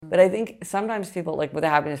But I think sometimes people, like with the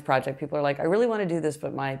Happiness Project, people are like, I really want to do this,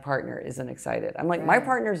 but my partner isn't excited. I'm like, my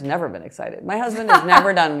partner's never been excited. My husband has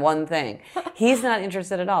never done one thing. He's not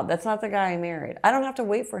interested at all. That's not the guy I married. I don't have to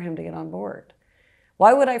wait for him to get on board.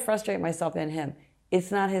 Why would I frustrate myself and him?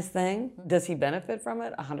 It's not his thing. Does he benefit from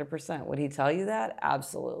it? 100%. Would he tell you that?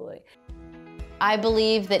 Absolutely. I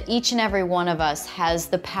believe that each and every one of us has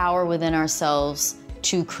the power within ourselves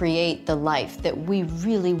to create the life that we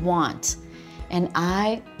really want. And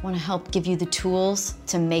I want to help give you the tools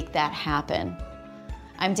to make that happen.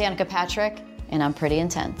 I'm Danica Patrick, and I'm pretty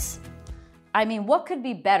intense. I mean, what could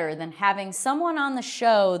be better than having someone on the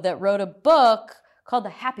show that wrote a book called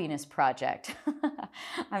The Happiness Project?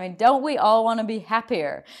 I mean, don't we all want to be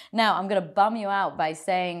happier? Now, I'm going to bum you out by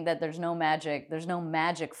saying that there's no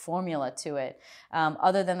magic formula to it,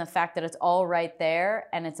 other than the fact that it's all right there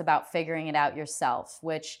and it's about figuring it out yourself,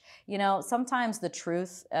 which, you know, sometimes the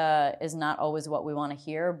truth is not always what we want to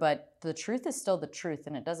hear, but the truth is still the truth,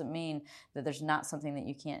 and it doesn't mean that there's not something that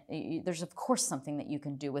you can't, there's of course something that you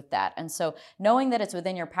can do with that. And so knowing that it's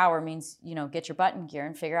within your power means, you know, get your butt in gear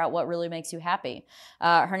and figure out what really makes you happy.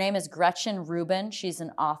 Her name is Gretchen Rubin. She's an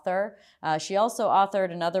author. She also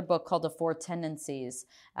authored another book called The Four Tendencies.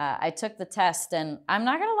 I took the test, and I'm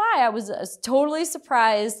not gonna lie, I was totally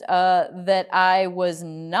surprised that I was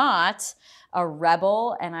not a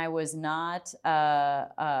rebel and I was not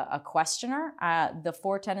a questioner. The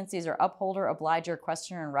four tendencies are upholder, obliger,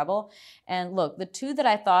 questioner, and rebel. And look, the two that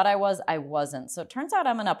I thought I wasn't. So it turns out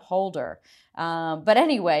I'm an upholder. But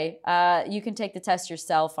anyway, you can take the test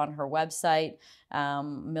yourself on her website.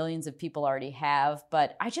 Millions of people already have,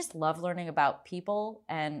 but I just love learning about people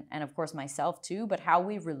and of course myself too, but how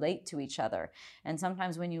we relate to each other. And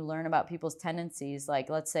sometimes when you learn about people's tendencies, like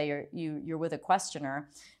let's say you're with a questioner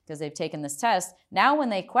because they've taken this test, now when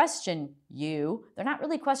they question you, they're not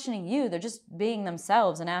really questioning you, they're just being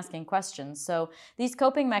themselves and asking questions. So these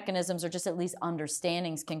coping mechanisms, or just at least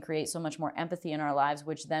understandings, can create so much more empathy in our lives,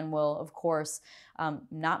 which then will of course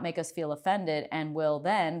not make us feel offended and will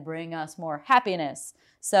then bring us more happiness.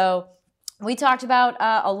 So we talked about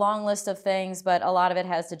a long list of things, but a lot of it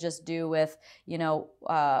has to just do with,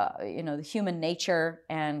 the human nature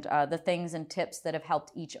and the things and tips that have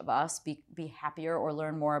helped each of us be happier or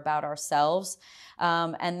learn more about ourselves.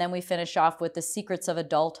 And then we finish off with the secrets of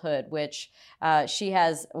adulthood, which she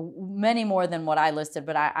has many more than what I listed,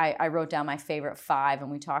 but I wrote down my favorite 5 and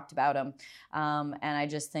we talked about them. And I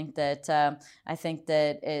just think that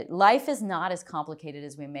life is not as complicated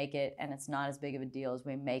as we make it, and it's not as big of a deal as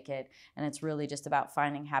we make it. And it's really just about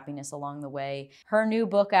finding happiness along the way. Her new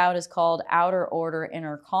book out is called Outer Order,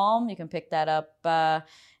 Inner Calm. You can pick that up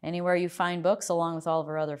anywhere you find books, along with all of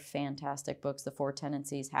her other fantastic books, The Four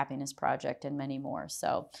Tendencies, Happiness Project, and many more.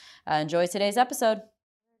 So enjoy today's episode.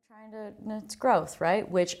 It's growth, right?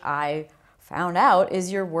 Which I found out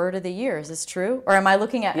is your word of the year. Is this true? Or am I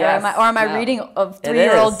looking at, yes, or am I reading of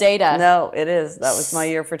 3-year-old data? No, it is. That was my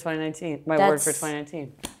year for 2019. Word for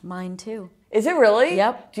 2019. Mine too. Is it really?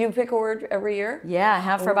 Yep. Do you pick a word every year? Yeah, I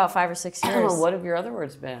have for about 5 or 6 years. What have your other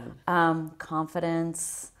words been?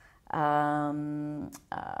 Confidence.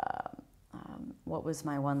 What was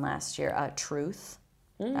my one last year? Truth.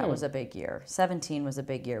 That was a big year. 17 was a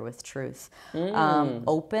big year with truth.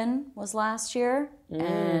 Open was last year,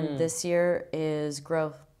 and this year is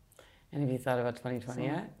growth. And have you thought about 2020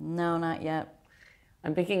 yet? No, not yet.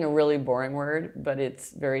 I'm picking a really boring word, but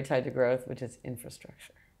it's very tied to growth, which is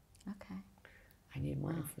infrastructure. Okay. I need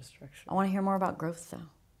more infrastructure. I want to hear more about growth, though.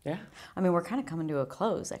 Yeah. I mean, we're kind of coming to a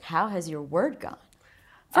close. Like, how has your word gone?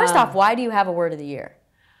 First off, why do you have a word of the year?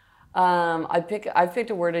 I've picked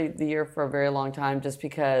a word of the year for a very long time, just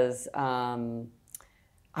because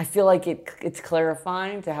I feel like it's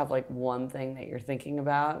clarifying to have like one thing that you're thinking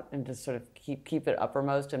about and just sort of keep it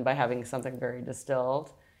uppermost. And by having something very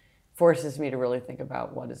distilled, forces me to really think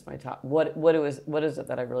about what is my top, what is it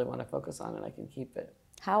that I really want to focus on, and I can keep it.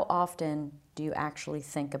 How often do you actually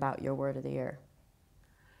think about your word of the year?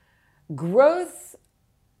 Growth,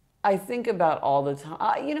 I think about all the time.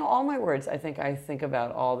 All my words, I think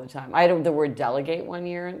about all the time. I had the word delegate one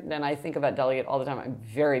year, then I think about delegate all the time. I'm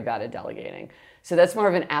very bad at delegating. So that's more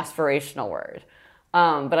of an aspirational word.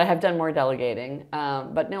 But I have done more delegating.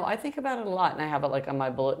 But no, I think about it a lot, and I have it like on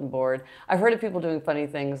my bulletin board. I've heard of people doing funny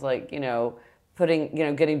things like,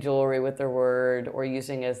 getting jewelry with their word, or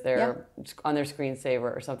using as on their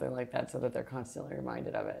screensaver or something like that, so that they're constantly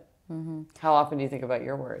reminded of it. Mm-hmm. How often do you think about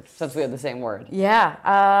your word, since we have the same word? Yeah,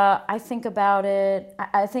 I think about it.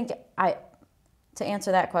 To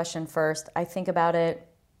answer that question first, I think about it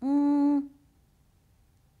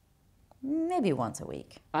maybe once a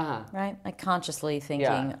week, right? Like consciously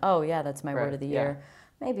thinking, oh yeah, that's my word of the year.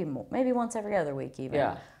 maybe more, maybe once every other week even.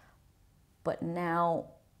 Yeah. But now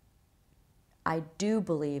I do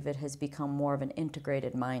believe it has become more of an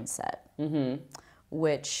integrated mindset,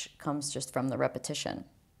 which comes just from the repetition.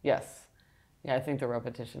 Yes. Yeah, I think the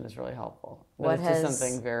repetition is really helpful. But What it's just has-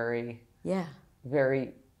 something very, Yeah.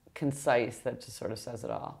 very concise that just sort of says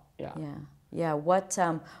it all. Yeah. Yeah. Yeah. What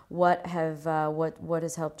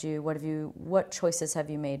has helped you? What choices have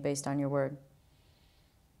you made based on your word?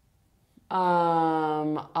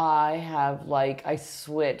 I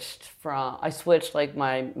switched like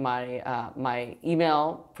my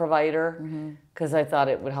email provider because I thought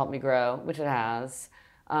it would help me grow, which it has.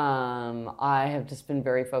 I have just been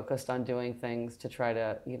very focused on doing things to try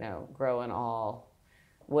to, grow in all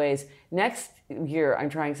ways. Next year, I'm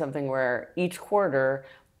trying something where each quarter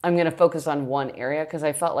I'm going to focus on one area because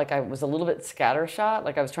I felt like I was a little bit scattershot.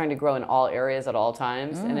 Like I was trying to grow in all areas at all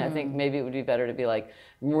times. And I think maybe it would be better to be like,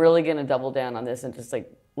 I'm really going to double down on this and just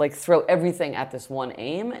like throw everything at this one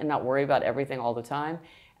aim and not worry about everything all the time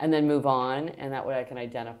and then move on. And that way I can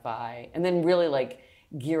identify and then really like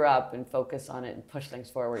gear up and focus on it and push things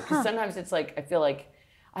forward. Because sometimes it's like, I feel like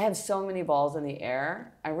I have so many balls in the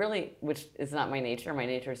air. Which is not my nature. My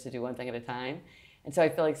nature is to do one thing at a time. And so I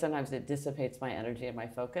feel like sometimes it dissipates my energy and my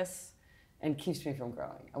focus and keeps me from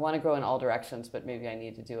growing. I want to grow in all directions, but maybe I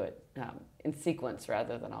need to do it in sequence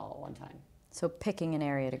rather than all at one time. So picking an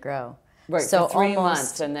area to grow. Right, so for 3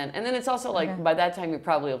 almost, months. And then it's also like by that time you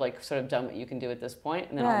probably have like sort of done what you can do at this point,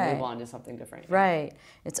 and then I'll move on to something different. Right.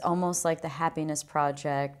 It's almost like the happiness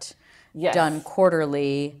project Yes. done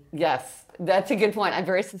quarterly. Yes, that's a good point. I'm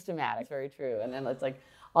very systematic, very true. And then it's like,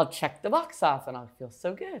 I'll check the box off and I'll feel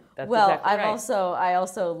so good. That's exactly right. I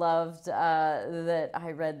also loved that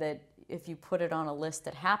I read that if you put it on a list,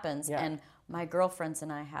 it happens. Yeah. And my girlfriends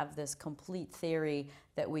and I have this complete theory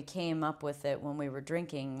that we came up with it when we were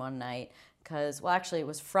drinking one night. Because, well, actually, it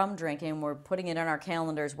was from drinking. We're putting it on our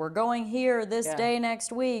calendars. We're going here this day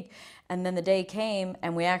next week. And then the day came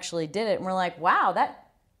and we actually did it. And we're like, wow,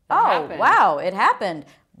 happened. wow, it happened.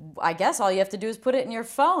 I guess all you have to do is put it in your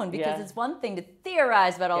phone because it's one thing to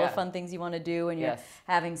theorize about all the fun things you want to do when you're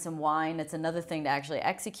having some wine. It's another thing to actually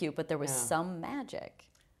execute, but there was some magic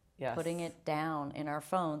putting it down in our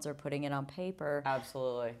phones or putting it on paper.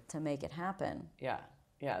 Absolutely. To make it happen. Yeah.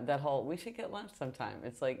 Yeah, we should get lunch sometime.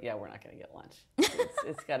 It's like, we're not going to get lunch.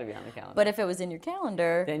 It's got to be on the calendar. But if it was in your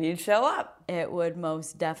calendar, then you'd show up. It would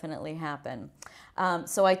most definitely happen.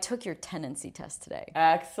 So I took your tendency test today.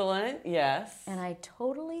 Excellent, yes. And I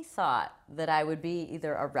totally thought that I would be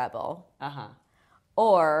either a rebel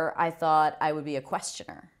or I thought I would be a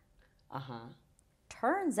questioner.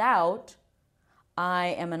 Turns out I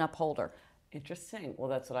am an upholder. Interesting.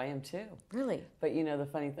 Well, that's what I am too. Really? But the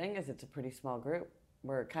funny thing is it's a pretty small group.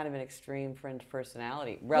 We're kind of an extreme fringe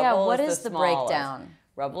personality. What is the smallest. breakdown?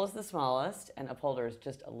 Rebel is the smallest, and upholder is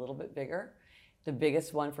just a little bit bigger. The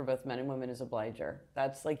biggest one for both men and women is obliger.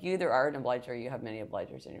 That's like you either are an obliger or you have many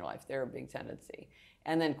obligers in your life. They're a big tendency.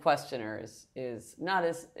 And then questioner is not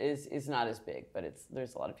as big, but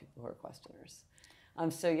there's a lot of people who are questioners.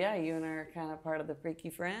 So yeah, you and I are kind of part of the freaky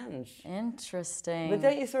fringe. Interesting. But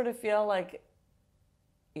don't you sort of feel like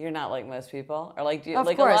you're not like most people? Or like, do you, of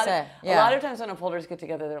like course, a lot of times when upholders get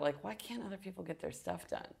together, they're like, why can't other people get their stuff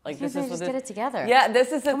done? Like just get it together. Yeah,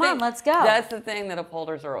 this is the thing. Come on, let's go. That's the thing that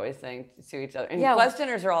upholders are always saying to each other. And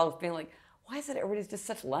questioners are all being like, why is it everybody's just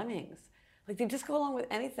such lemmings? Like they just go along with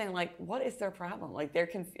anything. Like, what is their problem? Like they're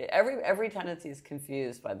every tendency is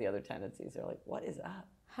confused by the other tendencies. They're like, what is up?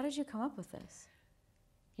 How did you come up with this?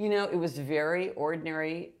 It was a very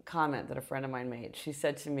ordinary comment that a friend of mine made. She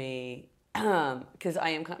said to me, because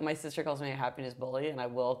my sister calls me a happiness bully, and I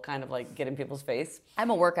will kind of like get in people's face. I'm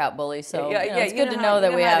a workout bully, so it's good to know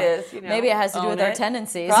that we have. Maybe it has to do with our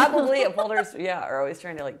tendencies. Probably upholders, are always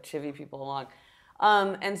trying to like chivvy people along.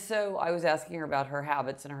 And so I was asking her about her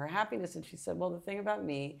habits and her happiness, and she said, well, the thing about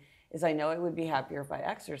me is I know I would be happier if I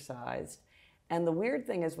exercised. And the weird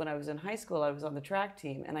thing is when I was in high school, I was on the track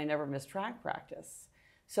team, and I never missed track practice.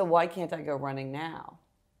 So why can't I go running now?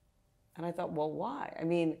 And I thought, well, why? I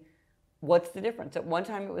mean, what's the difference? At one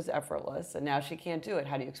time it was effortless, and now she can't do it.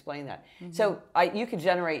 How do you explain that? Mm-hmm. So you could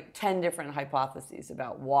generate 10 different hypotheses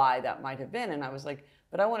about why that might have been. And I was like,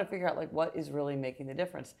 but I want to figure out like what is really making the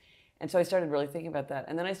difference. And so I started really thinking about that.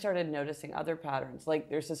 And then I started noticing other patterns. Like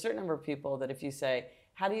there's a certain number of people that if you say,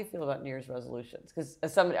 how do you feel about New Year's resolutions? Because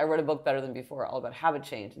I wrote a book, Better Than Before, all about habit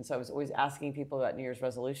change. And so I was always asking people about New Year's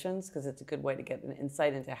resolutions because it's a good way to get an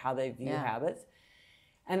insight into how they view habits.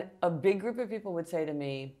 And a big group of people would say to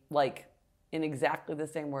me, like in exactly the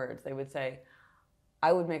same words, they would say,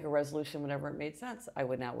 I would make a resolution whenever it made sense. I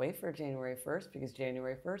would not wait for January 1st because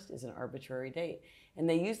January 1st is an arbitrary date. And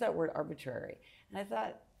they use that word arbitrary. And I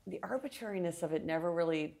thought the arbitrariness of it never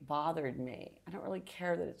really bothered me. I don't really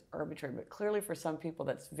care that it's arbitrary, but clearly for some people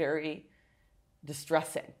that's very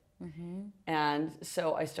distressing. Mm-hmm. And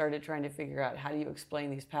so I started trying to figure out, how do you explain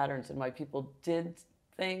these patterns and why people did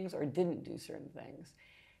things or didn't do certain things.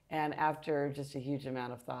 And after just a huge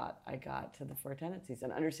amount of thought, I got to the 4 tendencies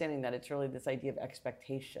and understanding that it's really this idea of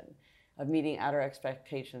expectation, of meeting outer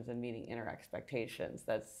expectations and meeting inner expectations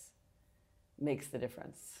makes the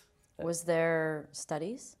difference. Was there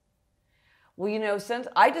studies? Well, since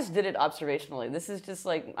I just did it observationally, this is just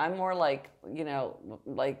like, I'm more like,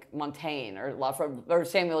 like Montaigne or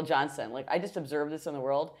Samuel Johnson. Like, I just observe this in the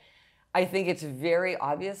world. I think it's very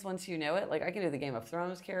obvious once you know it. Like, I can do the Game of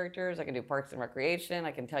Thrones characters, I can do Parks and Recreation,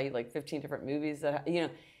 I can tell you like 15 different movies that,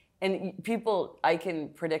 and I can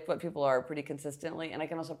predict what people are pretty consistently, and I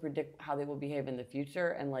can also predict how they will behave in the future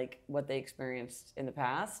and like what they experienced in the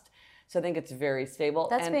past. So I think it's very stable.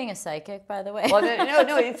 That's being a psychic, by the way. Well,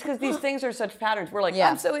 no, it's because these things are such patterns. We're like,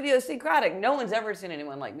 I'm so idiosyncratic. No one's ever seen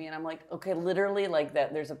anyone like me. And I'm like, okay, literally like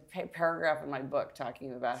that. There's a paragraph in my book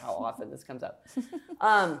talking about how often this comes up.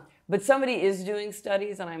 But somebody is doing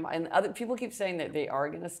studies, and other people keep saying that they are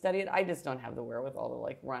going to study it. I just don't have the wherewithal to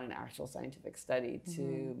like run an actual scientific study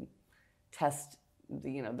to test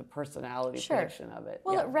the personality portion of it.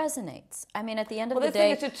 Well, it resonates. I mean, at the end of the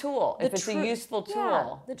day, it's a tool. If it's a useful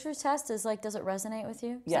tool. The true test is like, does it resonate with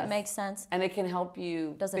you? Does Yes. it make sense? And it can help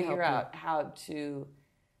you figure out how to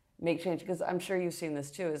make change. Because I'm sure you've seen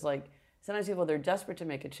this too, is like, sometimes people, they're desperate to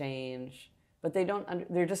make a change, but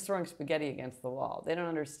they're just throwing spaghetti against the wall. They don't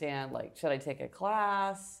understand, like, should I take a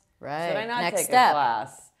class? Right. Should I not Next take step. a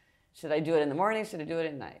class? Should I do it in the morning? Should I do it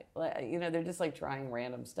at night? They're just like trying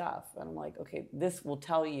random stuff. And I'm like, okay, this will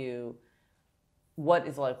tell you what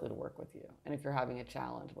is likely to work with you. And if you're having a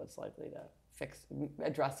challenge, what's likely to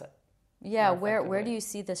address it. Yeah, where do you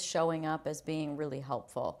see this showing up as being really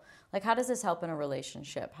helpful? Like, how does this help in a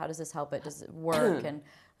relationship? How does this help it? Does it work? And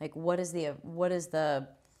like,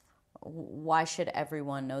 why should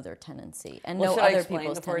everyone know their tendency and know other people's tendency? Should I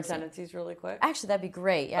explain the 4 tendencies really quick? Actually, that'd be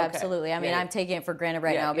great. Yeah, Okay. absolutely. I mean, I'm taking it for granted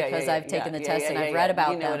right now because I've taken the Yeah, test yeah, and yeah, I've read about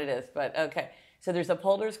them. You know what it is, but okay. So there's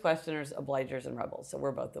upholders, questioners, obligers, and rebels. So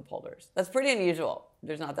we're both upholders. That's pretty unusual.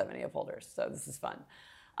 There's not that many upholders, so this is fun.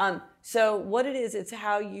 So what it is, it's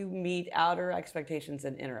how you meet outer expectations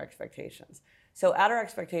and inner expectations. So outer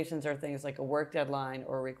expectations are things like a work deadline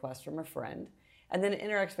or a request from a friend. And then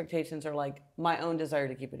inner expectations are like my own desire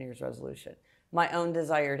to keep a New Year's resolution, my own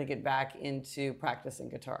desire to get back into practicing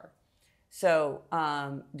guitar. So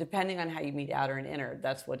depending on how you meet outer and inner,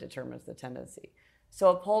 that's what determines the tendency. So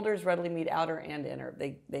upholders readily meet outer and inner.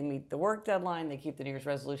 They meet the work deadline, they keep the New Year's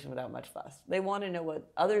resolution without much fuss. They want to know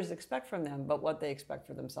what others expect from them, but what they expect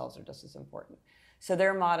for themselves are just as important. So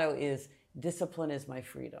their motto is, discipline is my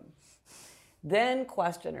freedom. Then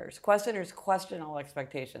questioners question all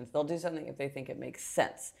expectations. They'll do something if they think it makes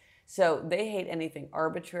sense. So they hate anything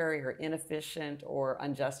arbitrary or inefficient or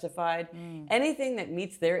unjustified. Anything that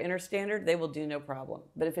meets their inner standard, they will do no problem.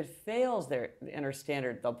 But if it fails their inner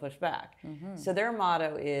standard, they'll push back. So their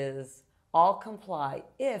motto is, I'll comply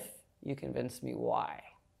if you convince me why.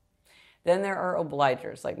 Then there are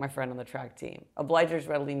obligers, like my friend on the track team. Obligers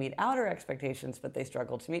readily meet outer expectations, but they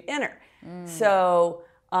struggle to meet inner. So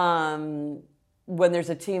when there's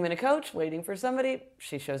a team and a coach waiting for somebody,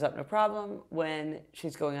 she shows up no problem. When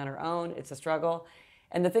she's going on her own, it's a struggle.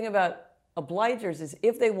 And the thing about obligers is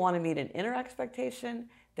if they want to meet an inner expectation,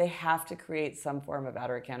 they have to create some form of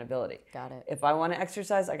outer accountability. Got it. If I want to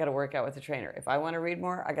exercise, I got to work out with a trainer. If I want to read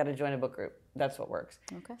more, I got to join a book group. That's what works.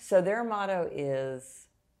 Okay. So their motto is,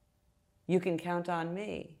 you can count on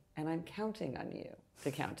me, and I'm counting on you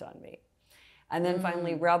to count on me. And then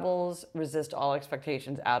finally, rebels resist all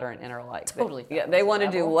expectations, outer and inner alike. Totally. They want to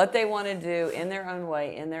do what they want to do in their own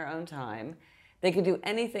way, in their own time. They can do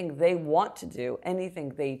anything they want to do,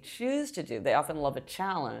 anything they choose to do. They often love a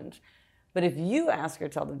challenge. But if you ask or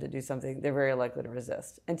tell them to do something, they're very likely to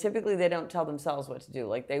resist. And typically, they don't tell themselves what to do.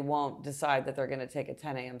 Like, they won't decide that they're going to take a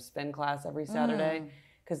 10 a.m. spin class every Saturday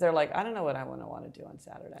because they're like, I don't know what I want to do on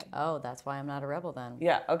Saturday. Oh, that's why I'm not a rebel then.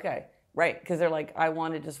 Yeah, okay. Right, because they're like, I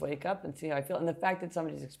want to just wake up and see how I feel. And the fact that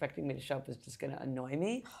somebody's expecting me to show up is just going to annoy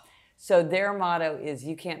me. So their motto is,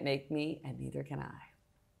 you can't make me, and neither can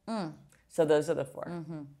I. So those are the 4.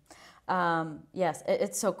 Yes,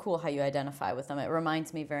 it's so cool how you identify with them. It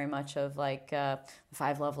reminds me very much of like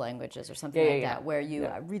 5 love languages or something that, where you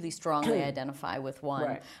really strongly identify with one.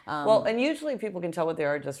 Right. Well, and usually people can tell what they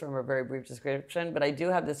are just from a very brief description, but I do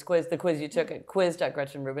have this quiz, the quiz you took at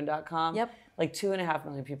quiz.gretchenrubin.com. Yep. like 2.5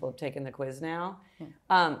 million people have taken the quiz now. So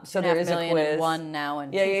 2.5 there is a million quiz. and one now,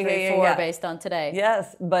 and Yeah, 2, yeah, 3, yeah, 4 yeah. based on today.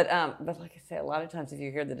 Yes, but like I say, a lot of times if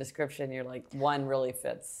you hear the description, you're like, one really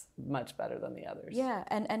fits much better than the others. Yeah,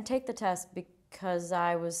 and take the test because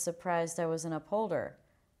I was surprised I was an upholder.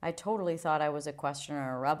 I totally thought I was a questioner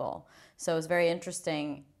or a rebel. So it was very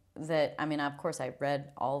interesting that, I mean, of course I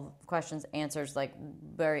read all questions, answers, like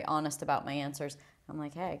very honest about my answers. I'm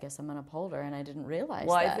like, hey, I guess I'm an upholder, and I didn't realize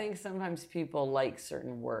Well, that. I think sometimes people like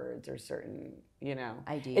certain words or certain,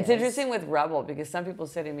 Ideas. It's interesting with rebel because some people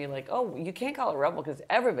say to me like, oh, you can't call it rebel because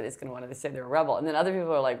everybody's going to want to say they're a rebel. And then other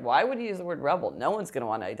people are like, why would you use the word rebel? No one's going to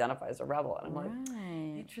want to identify as a rebel. And I'm like,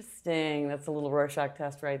 interesting. That's a little Rorschach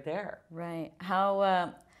test right there. Right.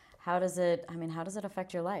 How does it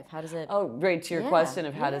affect your life? How does it? Oh, great. To your question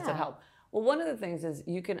of how does it yeah. help? Well, one of the things is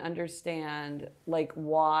you can understand like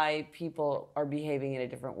why people are behaving in a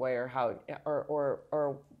different way or how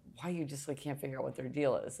or why you just like can't figure out what their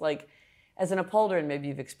deal is. Like as an upholder, and maybe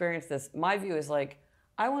you've experienced this, my view is like,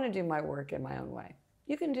 I want to do my work in my own way.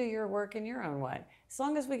 You can do your work in your own way. As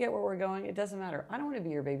long as we get where we're going, it doesn't matter. I don't want to be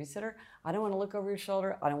your babysitter. I don't want to look over your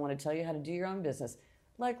shoulder. I don't want to tell you how to do your own business.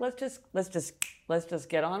 Like let's just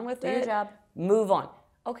get on with it. Do your job. Move on.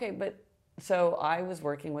 Okay, but so I was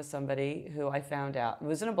working with somebody who I found out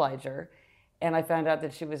was an obliger, and I found out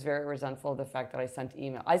that she was very resentful of the fact that I sent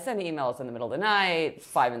email. I send emails in the middle of the night,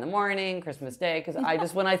 5 a.m, Christmas Day, because I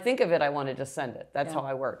just when I think of it, I want to just send it. That's how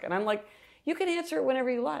I work. And I'm like, you can answer it whenever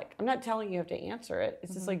you like. I'm not telling you have to answer it.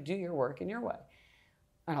 It's just like do your work in your way,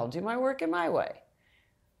 and I'll do my work in my way.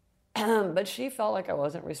 But she felt like I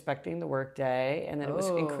wasn't respecting the work day, and then it was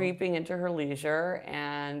creeping into her leisure,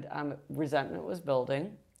 and resentment was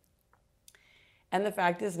building. And the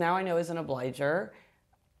fact is, now I know as an obliger,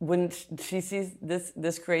 when she sees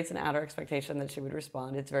this creates an outer expectation that she would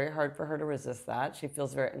respond. It's very hard for her to resist that. She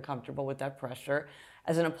feels very uncomfortable with that pressure.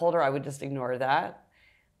 As an upholder, I would just ignore that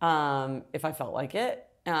if I felt like it.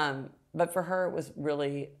 But for her,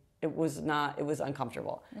 it was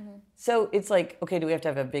uncomfortable. So it's like, okay, do we have to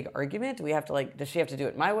have a big argument? Do we have to does she have to do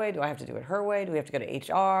it my way? Do I have to do it her way? Do we have to go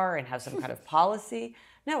to HR and have some kind of policy?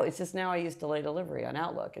 No, it's just now I use delay delivery on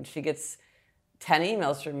Outlook, and she gets 10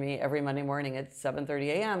 emails from me every Monday morning at 7:30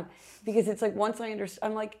 a.m. because it's like once I understand,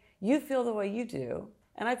 I'm like, you feel the way you do,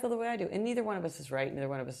 and I feel the way I do, and neither one of us is right, neither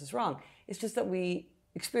one of us is wrong. It's just that we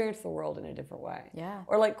experience the world in a different way. Yeah.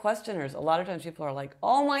 Or like questioners, a lot of times people are like,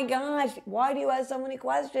 oh my gosh, why do you ask so many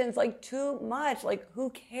questions? Like too much, like who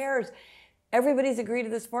cares? Everybody's agreed to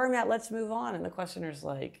this format, let's move on. And the questioner's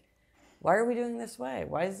like, why are we doing this way?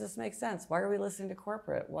 Why does this make sense? Why are we listening to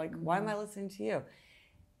corporate? Like, why am I listening to you?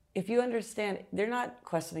 If you understand, they're not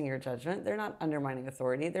questioning your judgment, they're not undermining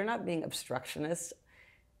authority, they're not being obstructionists.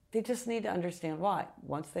 They just need to understand why.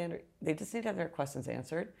 Once they just need to have their questions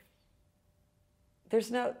answered.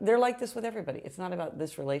 They're like this with everybody. It's not about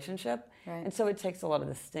this relationship. Right. And so it takes a lot of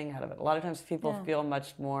the sting out of it. A lot of times people feel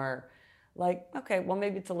much more like, okay, well,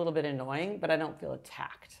 maybe it's a little bit annoying, but I don't feel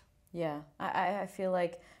attacked. Yeah, I feel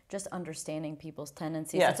like just understanding people's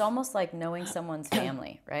tendencies. Yes. It's almost like knowing someo's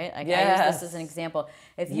family, right? Like I Yes. use this as an example.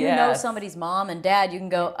 If you know somebody's mom and dad, you can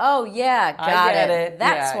go, oh yeah, I got get it. it.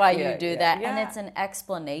 That's Yeah, why yeah, you do yeah, that. yeah. And it's an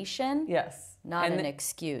explanation, Yes. not and an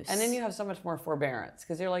excuse. And then you have so much more forbearance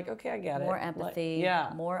because you're like, okay, I get it. more empathy,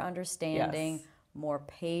 more understanding, more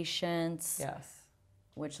patience, Yes.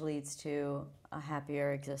 which leads to a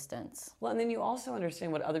happier existence. Well, and then you also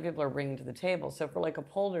understand what other people are bringing to the table. So for like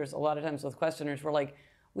upholders, a lot of times with questioners, we're like,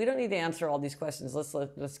 we don't need to answer all these questions.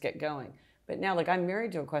 Let's get going. But now, like I'm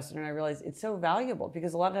married to a questioner, and I realize it's so valuable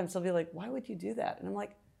because a lot of times they'll be like, why would you do that? And I'm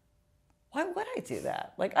like, why would I do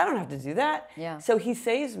that? Like, I don't have to do that. Yeah. So he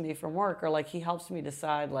saves me from work, or like he helps me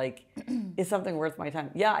decide, like, is something worth my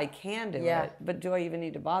time? Yeah, I can do it, but do I even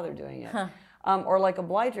need to bother doing it? Or like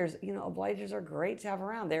obligers, obligers are great to have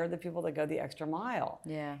around. They're the people that go the extra mile.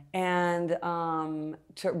 Yeah. And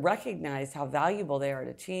to recognize how valuable they are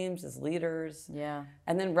to teams as leaders. Yeah.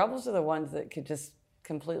 And then rebels are the ones that could just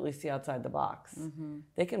completely see outside the box.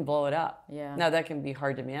 They can blow it up. Yeah. Now that can be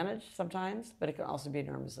hard to manage sometimes, but it can also be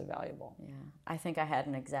enormously valuable. Yeah, I think I had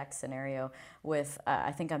an exact scenario with,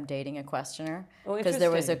 I think I'm dating a questioner. Oh, because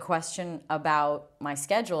there was a interesting. question about my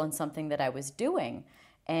schedule and something that I was doing.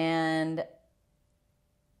 And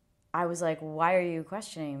I was like, why are you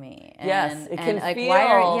questioning me? And, Yes, it can like, feel.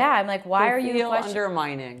 I'm like, why are you feel questioning?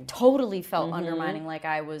 undermining? Totally felt undermining, like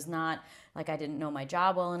I was not like I didn't know my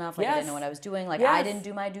job well enough, like I Yes. didn't know what I was doing, like Yes. I didn't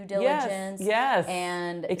do my due diligence. Yes.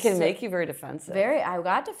 And it can so- make you very defensive. I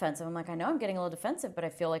got defensive. I'm like, I know I'm getting a little defensive, but I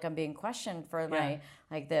feel like I'm being questioned for my,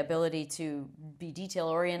 like the ability to be detail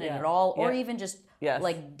oriented at all, or even just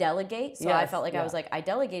like delegate. So I felt like I was like, I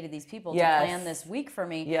delegated these people to plan this week for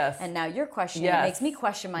me. Yes. And now you're questioning. It makes me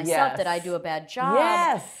question myself that I do a bad job.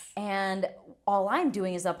 Yes. And all I'm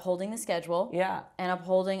doing is upholding the schedule. Yeah. And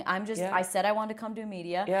upholding, I said I wanted to come do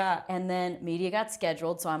media. Yeah. And then media got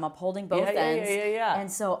scheduled, so I'm upholding both ends. Yeah.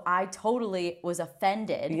 And so I totally was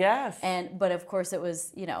offended. Yes. But of course it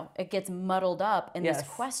was, it gets muddled up in this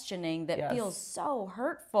questioning that feels so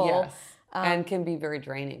hurtful. Yes. And can be very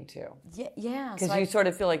draining too. Yeah. Because you sort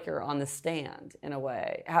of feel like you're on the stand in a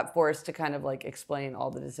way, forced to kind of like explain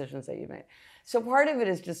all the decisions that you made. So part of it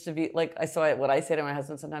is just to be like, what I say to my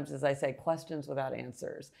husband sometimes is I say questions without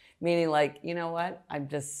answers, meaning like, you know what, I'm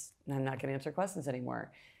not going to answer questions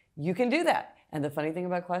anymore. You can do that. And the funny thing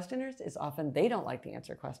about questioners is often they don't like to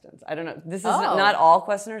answer questions. I don't know. This is not all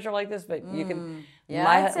questioners are like this, but you can. Yeah,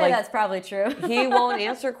 I'd say that's probably true. He won't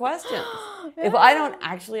answer questions. If I don't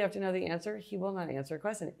actually have to know the answer, he will not answer a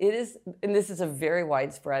question. And this is a very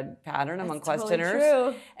widespread pattern among questioners.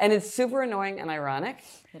 Totally true. And it's super annoying and ironic.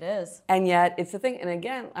 It is. And yet it's the thing. And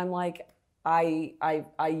again, I'm like, I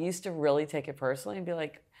used to really take it personally and be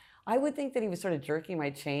like, I would think that he was sort of jerking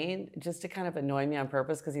my chain just to kind of annoy me on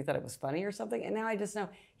purpose because he thought it was funny or something. And now I just know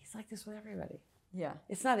he's like this with everybody. Yeah.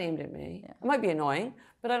 It's not aimed at me. Yeah. It might be annoying,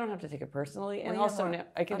 but I don't have to take it personally. And also now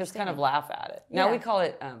I can just kind of laugh at it. Now we call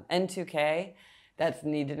it N2K. That's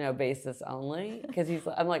need to know basis only. Because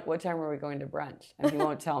I'm like, what time are we going to brunch? And he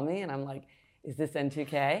won't tell me. And I'm like, is this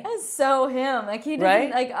N2K? That's so him. Like he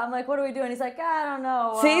doesn't I'm like, what are we doing? He's like, I don't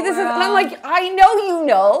know. See, this is, and I'm like, I know you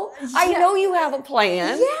know. I know you have a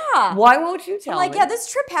plan. Yeah. Why won't you tell me? I'm like, yeah,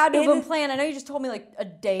 this trip had to have been planned. I know you just told me like a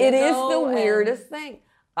day ago. It is the weirdest thing.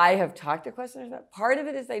 I have talked to questioners about. Part of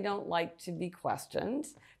it is they don't like to be questioned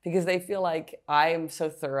because they feel like I am so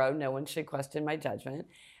thorough, no one should question my judgment.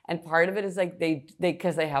 And part of it is like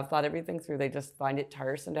because they have thought everything through, they just find it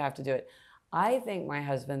tiresome to have to do it. I think my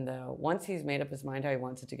husband, though, once he's made up his mind how he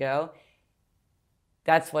wants it to go,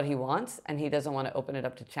 that's what he wants, and he doesn't want to open it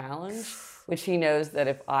up to challenge, which he knows that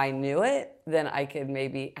if I knew it, then I could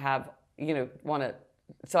maybe have, want to.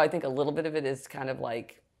 So I think a little bit of it is kind of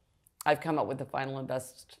like, I've come up with the final and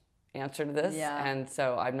best answer to this, and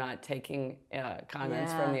so I'm not taking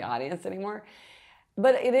comments from the audience anymore.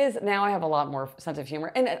 But it is, now I have a lot more sense of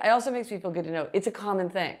humor, and it also makes me feel good to know it's a common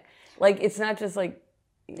thing. Like, it's not just like,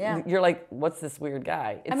 you're like, what's this weird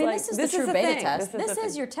guy? It's this is the true beta test. This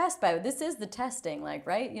is your test bio. This is the testing, like,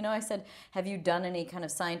 right? I said, have you done any kind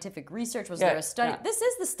of scientific research? Was there a study? This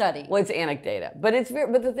is the study. Well, it's anecdata. But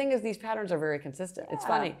but the thing is, these patterns are very consistent. It's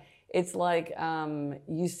funny. It's like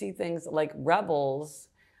you see things like rebels,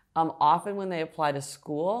 often when they apply to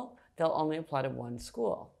school, they'll only apply to one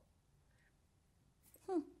school.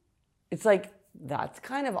 It's like, that's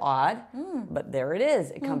kind of odd, but there it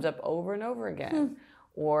is. It comes up over and over again.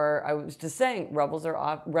 Or I was just saying, rebel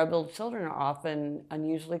children are often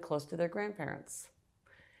unusually close to their grandparents,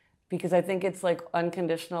 because I think it's like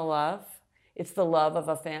unconditional love. It's the love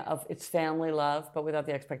of it's family love, but without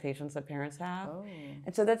the expectations that parents have. Oh.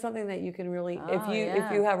 And so that's something that you can really,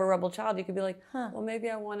 if you have a rebel child, you could be like, well, maybe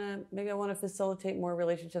I want to facilitate more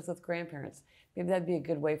relationships with grandparents. Maybe that'd be a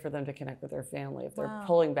good way for them to connect with their family if they're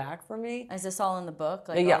pulling back from me. Is this all in the book?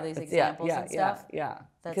 Like all these examples and stuff? Yeah.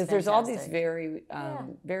 Because there's all these very,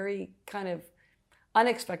 very kind of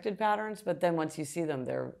unexpected patterns, but then once you see them,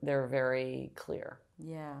 they're very clear.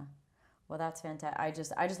 Yeah. Well, that's fantastic.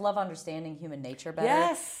 I just love understanding human nature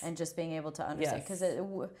better, and just being able to understand, because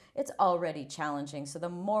it's already challenging. So the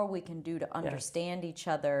more we can do to understand each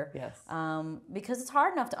other, because it's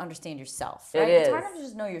hard enough to understand yourself, right? It's hard enough to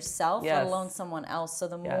just know yourself, let alone someone else. So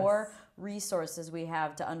the more resources we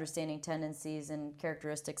have to understanding tendencies and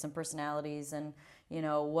characteristics and personalities, and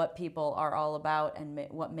what people are all about and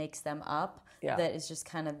what makes them up, that is just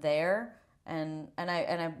kind of there. And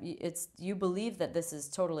you believe that this is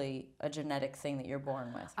totally a genetic thing that you're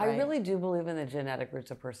born with, right? I really do believe in the genetic roots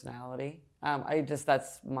of personality.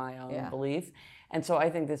 That's my own belief. And so I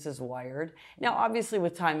think this is wired. Now, obviously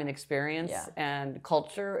with time and experience and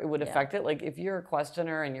culture, it would affect it. Like if you're a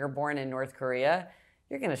questioner and you're born in North Korea,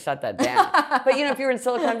 you're going to shut that down. But if you're in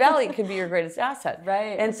Silicon Valley, it could be your greatest asset.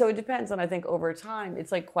 Right. And so it depends. And I think over time,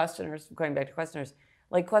 it's like questioners, going back to questioners,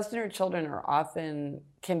 like questioner children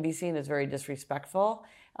can be seen as very disrespectful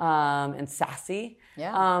and sassy.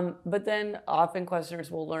 Yeah. But then often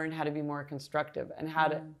questioners will learn how to be more constructive and how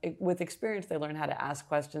to, with experience, they learn how to ask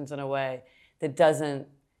questions in a way that doesn't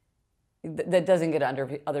that doesn't get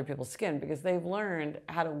under other people's skin because they've learned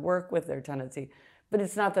how to work with their tendency. But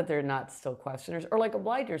it's not that they're not still questioners or like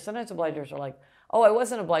obligers. Sometimes obligers are like, oh, I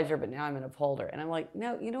was an obliger, but now I'm an upholder. And I'm like,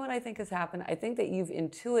 no, you know what I think has happened? I think that you've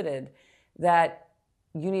intuited that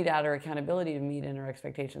you need outer accountability to meet inner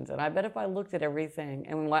expectations. And I bet if I looked at everything,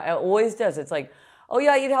 and what it always does, it's like, oh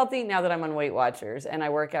yeah, I eat healthy now that I'm on Weight Watchers, and I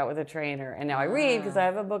work out with a trainer, and now I read because I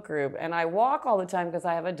have a book group, and I walk all the time because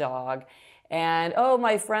I have a dog, and oh,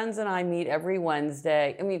 my friends and I meet every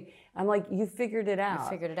Wednesday. I mean, I'm like, you figured it out. You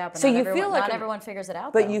figured it out, but so not everyone figures it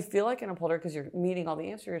out. But though. You feel like an upholder because you're meeting all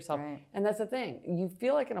the answers yourself. Right. And that's the thing. You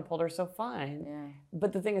feel like an upholder, so fine. Yeah.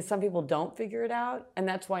 But the thing is, some people don't figure it out. And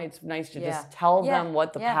that's why it's nice to just tell them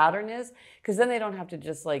what the pattern is. Because then they don't have to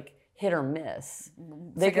just like hit or miss.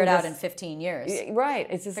 They figure it out in 15 years. Right.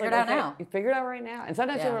 It's just figure it out now. You figure it out right now. And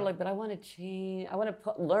sometimes people are like, but I want to change. I want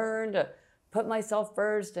to learn to put myself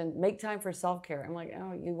first and make time for self-care. I'm like,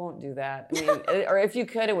 oh, you won't do that. I mean, or if you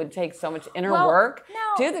could, it would take so much inner work.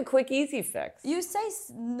 No. Do the quick, easy fix. You say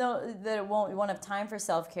no, that you won't have time for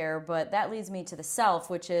self-care, but that leads me to the self,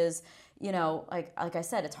 which is, you know, like I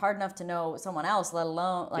said, it's hard enough to know someone else, let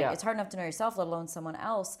alone, it's hard enough to know yourself, let alone someone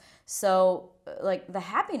else. So, like, the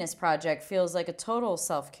Happiness Project feels like a total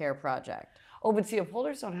self-care project. Oh, but see,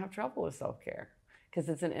 upholders don't have trouble with self-care because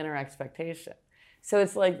it's an inner expectation. So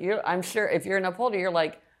it's like, I'm sure if you're an upholder, you're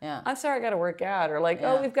like, I'm sorry, I got to work out. Or like,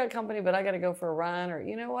 oh, we've got company, but I got to go for a run. Or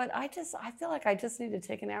you know what? I feel like I just need to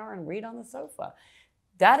take an hour and read on the sofa.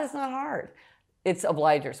 That is not hard. It's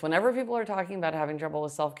obligers. Whenever people are talking about having trouble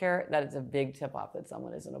with self-care, that is a big tip-off that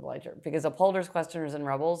someone is an obliger. Because upholders, questioners, and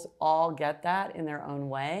rebels all get that in their own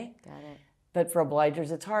way. Got it. But for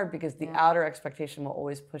obligers, it's hard because the outer expectation will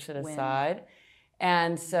always push it aside.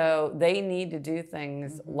 And so they need to do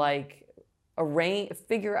things like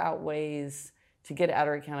figure out ways to get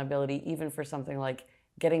outer accountability, even for something like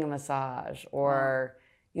getting a massage or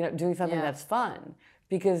doing something that's fun,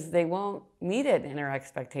 because they won't meet an inner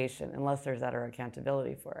expectation unless there's outer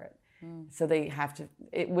accountability for it. So they have to,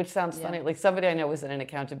 which sounds funny. Like somebody I know was in an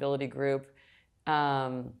accountability group,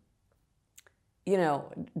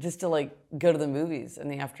 just to like go to the movies in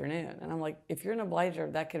the afternoon. And I'm like, if you're an obliger,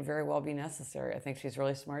 that could very well be necessary. I think she's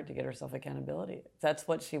really smart to get herself accountability. If that's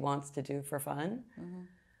what she wants to do for fun,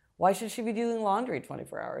 why should she be doing laundry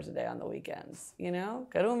 24 hours a day on the weekends? Go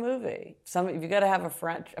to a movie. If you got to have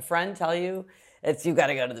a friend tell you you got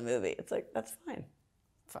to go to the movie, it's like, that's fine.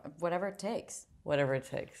 Whatever it takes. Whatever it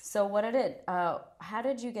takes. So how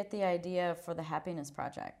did you get the idea for the Happiness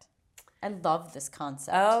Project? I love this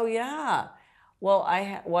concept. Oh, yeah. Well,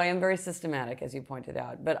 I am very systematic, as you pointed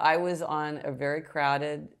out, but I was on a very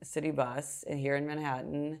crowded city bus here in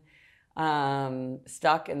Manhattan,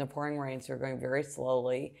 stuck in the pouring rain, so we were going very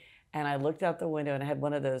slowly, and I looked out the window and I had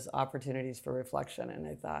one of those opportunities for reflection, and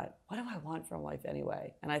I thought, what do I want from life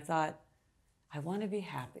anyway? And I thought, I want to be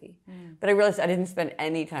happy. But I realized I didn't spend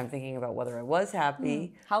any time thinking about whether I was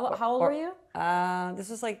happy. How old were you? This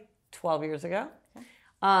was like 12 years ago.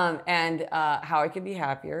 And how I could be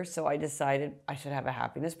happier. So I decided I should have a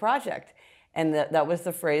happiness project. And that was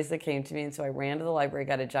the phrase that came to me. And so I ran to the library,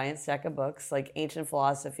 got a giant stack of books, like ancient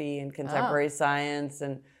philosophy and contemporary science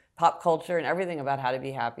and pop culture and everything about how to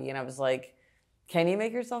be happy. And I was like, can you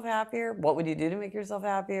make yourself happier? What would you do to make yourself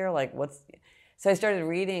happier? Like, so I started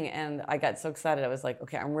reading and I got so excited. I was like,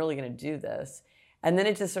 okay, I'm really going to do this. And then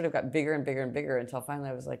it just sort of got bigger and bigger and bigger until finally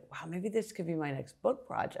I was like, wow, maybe this could be my next book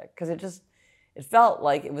project. Because it felt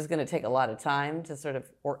like it was going to take a lot of time to sort of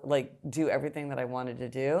do everything that I wanted to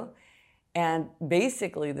do. And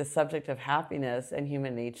basically the subject of happiness and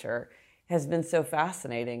human nature has been so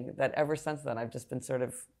fascinating that ever since then I've just been sort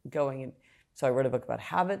of going. So I wrote a book about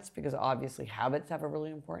habits because obviously habits have a really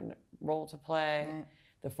important role to play. Right.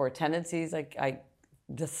 The 4 tendencies I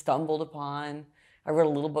just stumbled upon. I wrote a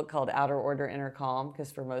little book called Outer Order, Inner Calm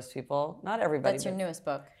because for most people, not everybody. That's your newest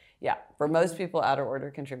book. Yeah, for most people, outer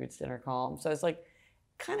order contributes to inner calm. So it's like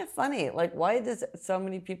kind of funny. Like, why does so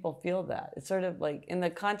many people feel that? It's sort of like in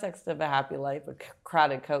the context of a happy life, a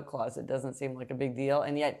crowded coat closet doesn't seem like a big deal,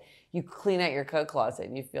 and yet you clean out your coat closet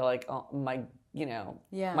and you feel like, oh my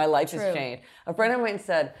life has changed. A friend of mine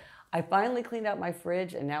said, I finally cleaned out my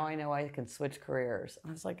fridge and now I know I can switch careers.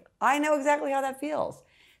 I was like, I know exactly how that feels.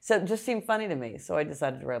 So it just seemed funny to me. So I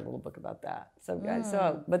decided to write a little book about that. So guys,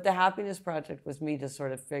 but the Happiness Project was me just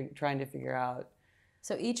sort of trying to figure out.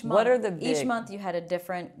 So each month you had a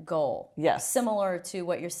different goal. Yes. Similar to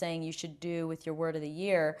what you're saying you should do with your word of the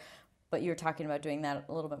year, but you're talking about doing that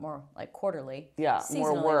a little bit more like quarterly. Yeah, seasonally,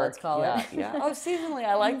 more work. Let's call it. Yeah. Oh, seasonally,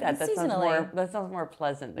 I like that. That sounds more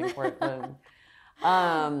pleasant than quarterly.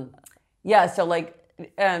 So like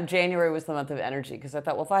January was the month of energy because I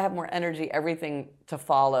thought, well, if I have more energy, everything to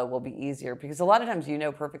follow will be easier. Because a lot of times you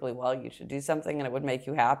know perfectly well you should do something and it would make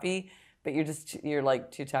you happy, but you're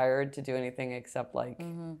like too tired to do anything except like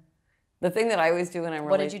the thing that I always do when I'm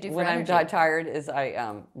What did you do for when energy? I'm tired is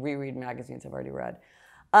I reread magazines I've already read.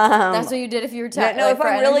 That's what you did if you were tired. No, like, if I'm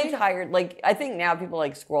for really energy? tired, like I think now people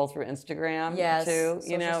like scroll through Instagram Yes, too. You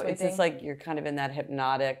social know, it's sweeping. just like you're kind of in that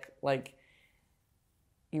hypnotic, like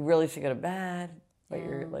you really should go to bed, but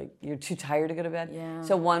you're too tired to go to bed. Yeah.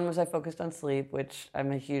 So one was I focused on sleep, which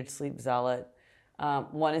I'm a huge sleep zealot.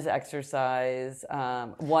 One is exercise.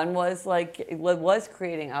 One was like it was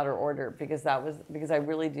creating outer order because I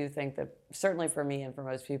really do think that certainly for me and for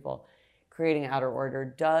most people, creating outer order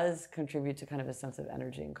does contribute to kind of a sense of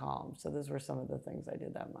energy and calm. So those were some of the things I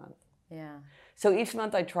did that month. Yeah. So each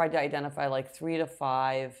month I tried to identify like 3 to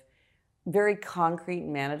 5 very concrete,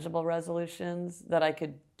 manageable resolutions that I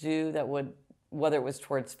could do that would, whether it was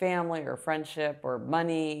towards family or friendship or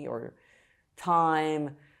money or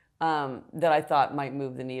time, that I thought might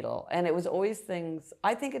move the needle. And it was always things,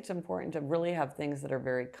 I think it's important to really have things that are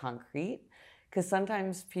very concrete because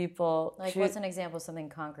sometimes people... Like, what's an example of something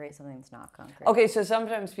concrete, something that's not concrete? Okay, so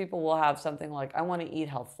sometimes people will have something like, I want to eat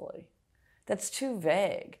healthfully. That's too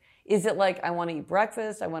vague. Is it like, I want to eat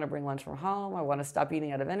breakfast, I want to bring lunch from home, I want to stop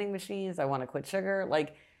eating out of vending machines, I want to quit sugar?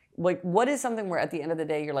 Like what is something where at the end of the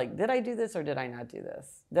day you're like, did I do this or did I not do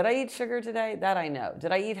this? Did I eat sugar today? That I know.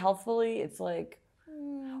 Did I eat healthfully? It's like,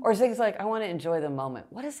 or things like, I want to enjoy the moment.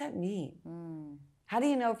 What does that mean? How do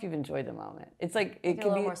you know if you've enjoyed the moment? It's like, it Get a could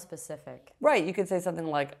little be more specific. right. You could say something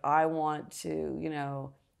like, I want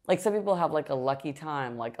to, like some people have like a lucky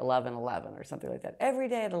time, like 11:11 or something like that. Every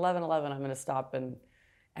day at 11:11, I'm going to stop and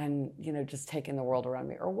just take in the world around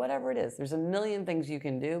me or whatever it is. There's a million things you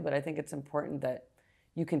can do, but I think it's important that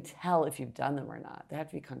you can tell if you've done them or not. They have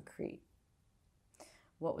to be concrete.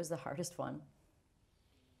 What was the hardest one?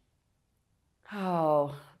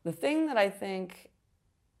 Oh, the thing that I think,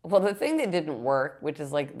 well, the thing that didn't work, which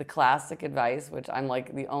is like the classic advice, which I'm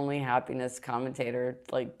like the only happiness commentator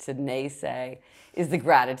like to naysay, is the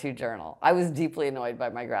gratitude journal. I was deeply annoyed by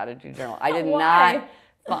my gratitude journal. I did not.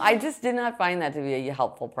 Well, I just did not find that to be a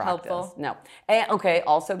helpful practice. Helpful. No. And, okay,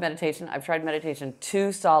 also meditation. I've tried meditation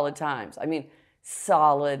 2 solid times. I mean,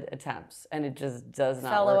 solid attempts. And it just does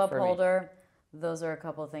not Fellow work for me. upholder. Those are a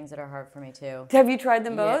couple of things that are hard for me too. Have you tried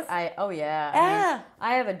them both? Yeah, I mean,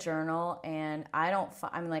 I have a journal, and I don't.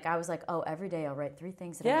 I was like, oh, every day I'll write 3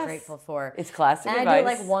 things that I'm grateful for. It's classic and advice. I do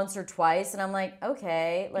it like once or twice, and I'm like,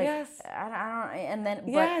 okay, like Yes. I don't. And then,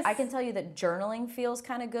 Yes. but I can tell you that journaling feels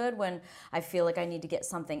kind of good when I feel like I need to get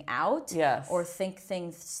something out, Yes. or think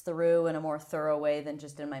things through in a more thorough way than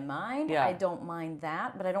just in my mind. Yeah. I don't mind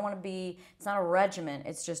that, but I don't want to be. It's not a regimen.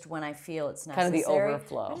 It's just when I feel it's Kind of necessary. the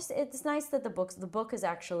overflow. It's nice that the book is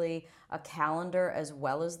actually a calendar as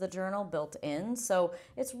well as the journal built in. So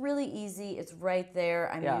it's really easy. It's right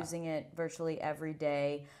there. I'm using it virtually every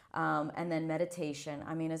day. And then meditation.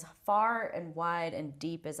 I mean, as far and wide and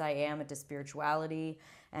deep as I am into spirituality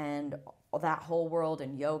and that whole world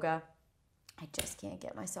and yoga, I just can't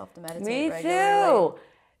get myself to meditate Me regularly. too.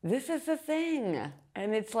 This is the thing.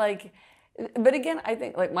 And it's like, but again, I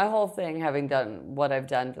think like my whole thing, having done what I've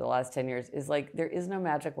done for the last 10 years, is like there is no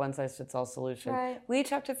magic one-size-fits-all solution. Right. We each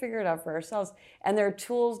have to figure it out for ourselves. And there are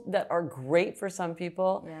tools that are great for some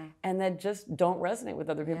people and that just don't resonate with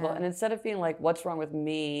other people. Yeah. And instead of being like, what's wrong with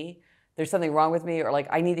me? There's something wrong with me, or like,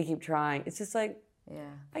 I need to keep trying. It's just like,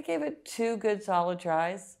 I gave it 2 good solid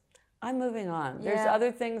tries. I'm moving on. There's Yeah.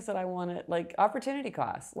 other things that I want to, like opportunity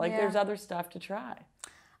costs. Like there's other stuff to try.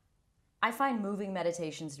 I find moving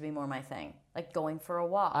meditations to be more my thing, like going for a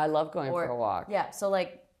walk. I love going for a walk. Yeah, so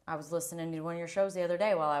like I was listening to one of your shows the other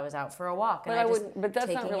day while I was out for a walk. But and but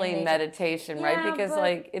that's not taking really in nature. meditation, right? Yeah, Because but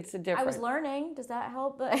like it's a different. I was learning. Does that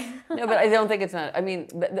help? No, but I don't think it's not. I mean,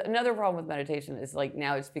 another problem with meditation is like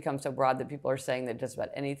now it's become so broad that people are saying that just about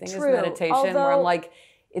anything is True. meditation. Where I'm Although- like,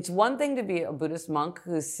 it's one thing to be a Buddhist monk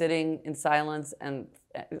who's sitting in silence and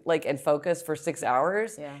focus for 6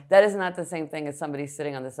 hours. Yeah. That is not the same thing as somebody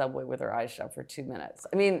sitting on the subway with their eyes shut for 2 minutes.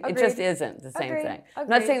 I mean, it just Agreed. isn't the same Agreed. thing. I'm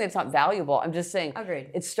not Agreed. saying that it's not valuable. I'm just saying Agreed.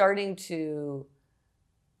 it's starting to,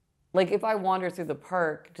 like if I wander through the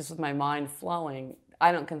park just with my mind flowing,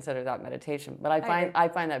 I don't consider that meditation, but I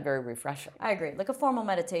find that very refreshing. I agree. Like a formal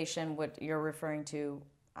meditation, what you're referring to,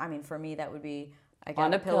 I mean, for me, that would be I got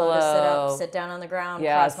On a a pillow to sit pillow. up, sit down on the ground,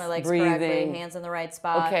 Yes, cross my legs breathing. correctly, hands in the right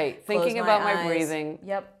spot. Okay, close thinking about my eyes. breathing.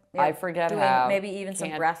 Yep. I forget Doing how. maybe even some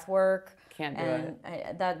Can't- breath work. can't do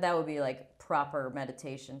and that would be like proper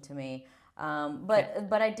meditation to me.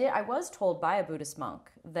 But I was told by a Buddhist monk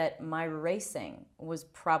that my racing was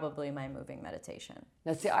probably my moving meditation.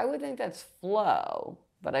 Now, see, I would think that's flow,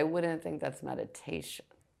 but I wouldn't think that's meditation.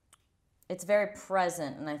 It's very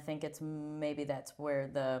present, and I think it's maybe that's where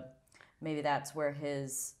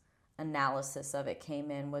his analysis of it came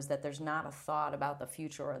in, was that there's not a thought about the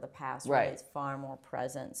future or the past, right? It's far more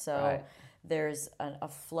present. So there's a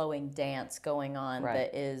flowing dance going on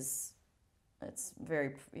that is,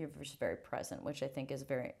 you're just very present, which I think is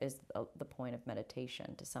the point of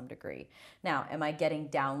meditation to some degree. Now, am I getting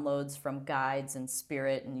downloads from guides and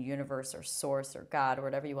spirit and universe or source or God or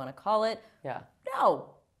whatever you want to call it? Yeah.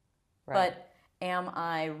 No. Right. But am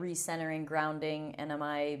I recentering, grounding, and am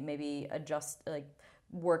I maybe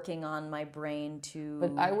working on my brain to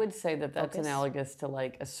But I would say that that's focus? Analogous to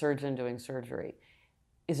like a surgeon doing surgery.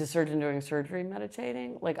 Is a surgeon doing surgery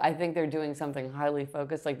meditating? Like, I think they're doing something highly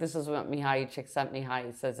focused. Like, this is what Mihaly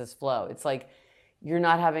Csikszentmihalyi says is flow. It's like you're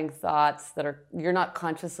not having thoughts you're not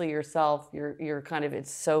consciously yourself. You're kind of,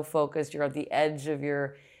 it's so focused. You're at the edge of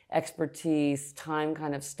your expertise. Time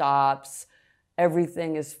kind of stops.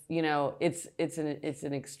 Everything is, it's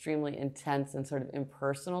an extremely intense and sort of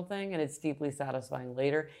impersonal thing, and it's deeply satisfying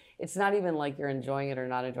later. It's not even like you're enjoying it or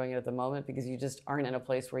not enjoying it at the moment, because you just aren't in a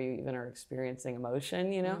place where you even are experiencing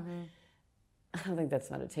emotion, Mm-hmm. I don't think that's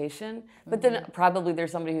meditation. But then probably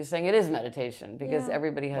there's somebody who's saying it is meditation, because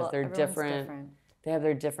everybody has their different. They have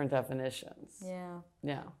their different definitions. Yeah.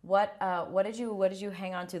 Yeah. What did you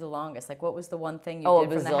hang on to the longest? Like, what was the one thing you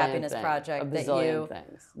did from the Happiness Project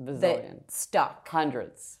that stuck?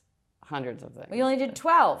 Hundreds of things. We only did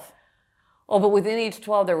 12. Oh, but within each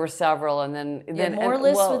 12 there were several, and then You had more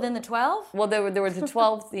lists within the 12? Well, there were the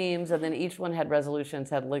 12 themes, and then each one had resolutions,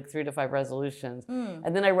 had like 3 to 5 resolutions.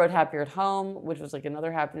 And then I wrote Happier at Home, which was like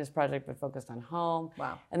another happiness project but focused on home.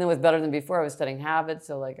 Wow. And then with Better Than Before, I was studying habits,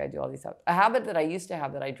 so like I do all these habits. A habit that I used to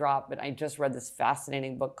have that I dropped, but I just read this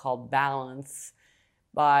fascinating book called Balance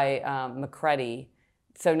by McCready.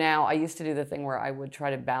 So now I used to do the thing where I would try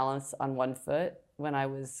to balance on one foot when I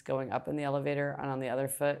was going up in the elevator, and on the other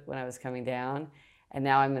foot when I was coming down. And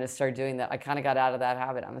now I'm going to start doing that. I kind of got out of that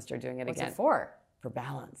habit. I'm going to start doing it again. What's it for? For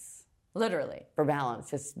balance. Literally. For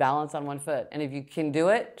balance. Just balance on one foot. And if you can do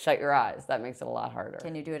it, shut your eyes. That makes it a lot harder.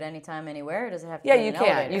 Can you do it anytime, anywhere? Or does it have to Yeah, be you an can.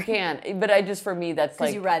 elevator? You can. But for me, that's like...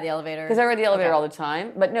 Because you ride the elevator? Because I ride the elevator all the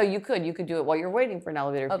time. But no, you could. You could do it while you're waiting for an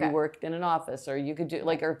elevator if Okay. you worked in an office. Or you could do,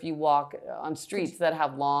 or if you walk on streets that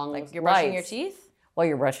have long Like you're lights. brushing your teeth? While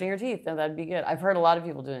you're brushing your teeth, no, that'd be good. I've heard a lot of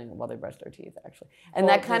people doing it while they brush their teeth, actually. And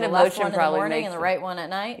that kind of the left motion one in the probably morning makes and the it- right one at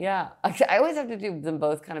night? Yeah, I always have to do them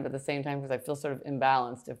both kind of at the same time because I feel sort of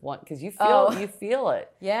imbalanced because you feel it.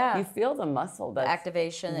 Yeah. You feel the muscle. The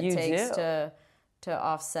activation it takes to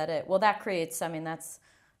offset it. Well, that creates,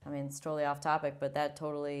 it's totally off topic, but that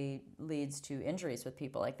totally leads to injuries with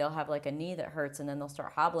people. Like they'll have like a knee that hurts and then they'll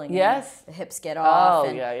start hobbling. Yes. And the hips get off. Oh,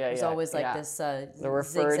 and yeah. There's always like this the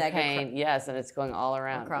referred zigzag pain. Yes, and it's going all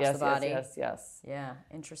around. across yes, the body. Yes. Yeah,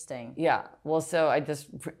 interesting. Yeah. Well, so I just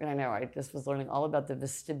was learning all about the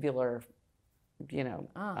vestibular,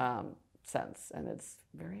 sense, and it's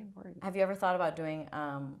very important. Have you ever thought about doing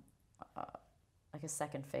like a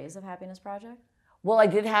second phase of Happiness Project? Well, I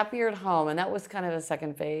did Happier at Home, and that was kind of a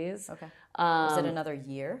second phase. Okay. Was it another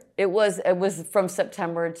year? It was from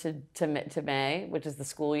September to May, which is the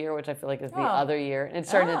school year, which I feel like is the other year. And it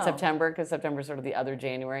started in September because September is sort of the other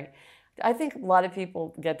January. I think a lot of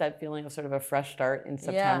people get that feeling of sort of a fresh start in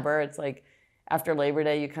September. Yeah. It's like after Labor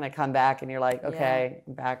Day, you kind of come back and you're like, okay,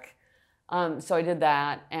 I'm back. So I did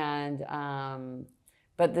that, and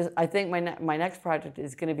but I think my next project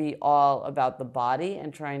is going to be all about the body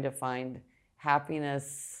and trying to find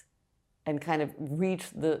happiness and kind of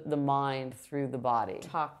reach the mind through the body.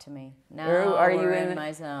 Talk to me. Now are we're you in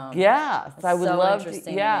my zone. Yeah. That's so I would so love interesting to,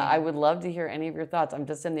 to me. I would love to hear any of your thoughts. I'm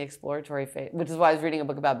just in the exploratory phase, which is why I was reading a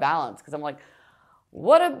book about balance, because I'm like,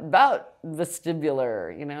 what about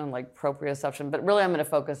vestibular, and like proprioception? But really I'm going to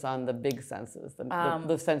focus on the big senses,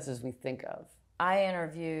 the senses we think of. I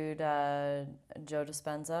interviewed Joe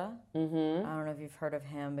Dispenza. Mm-hmm. I don't know if you've heard of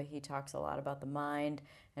him, but he talks a lot about the mind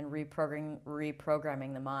and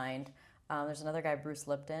reprogramming the mind. There's another guy, Bruce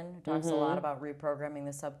Lipton, who talks a lot about reprogramming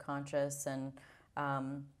the subconscious, and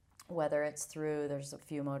whether it's through, there's a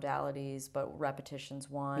few modalities, but repetition's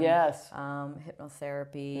one. Yes.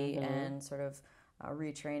 Hypnotherapy and sort of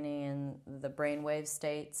retraining in the brainwave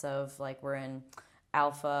states of like we're in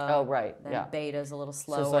alpha. Oh, right. Then beta's a little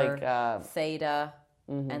slower. So it's like theta,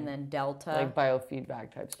 and then delta. Like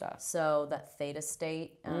biofeedback type stuff. So that theta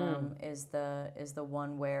state is the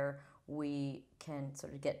one where we can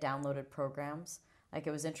sort of get downloaded programs. Like,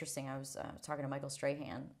 it was interesting. I was talking to Michael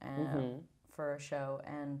Strahan for a show,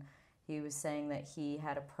 and he was saying that he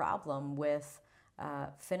had a problem with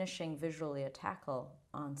finishing visually a tackle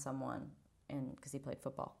on someone because he played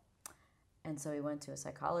football. And so he went to a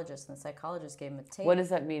psychologist, and the psychologist gave him a tape. What does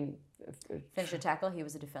that mean? Finish a tackle. He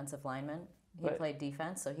was a defensive lineman. He played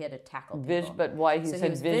defense, so he had to tackle people. But why he so said he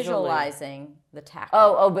was visually. visualizing the tackle.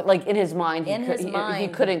 Oh, but like in his mind, mind, he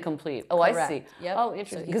couldn't complete. Oh, correct. I see. Yep. Oh,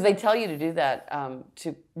 interesting. Because they tell you to do that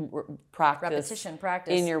to practice.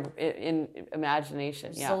 Practice. In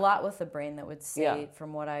imagination. There's a lot with the brain that would say,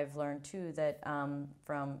 from what I've learned too, that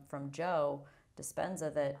from Joe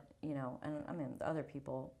Dispenza, that, you know, and I mean, other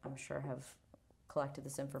people I'm sure have collected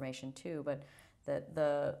this information too, but that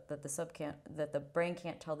the brain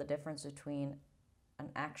can't tell the difference between an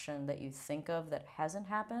action that you think of that hasn't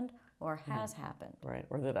happened or has happened. Right,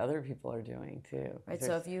 or that other people are doing too. Right,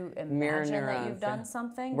 so if you imagine that you've done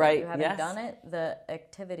something, right, but you haven't done it, the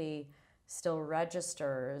activity still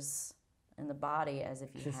registers in the body as if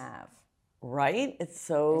you have. Right? It's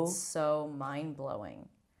so mind-blowing.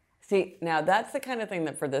 See, now that's the kind of thing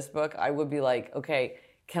that for this book, I would be like, okay,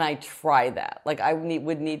 can I try that? Like, I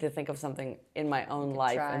would need to think of something in my own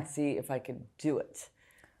life and see if I could do it.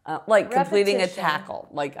 Like completing a tackle.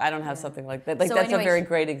 Like, I don't have something like that. Like, so that's a very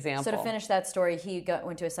great example. So to finish that story, he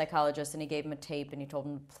went to a psychologist, and he gave him a tape, and he told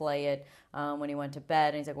him to play it when he went to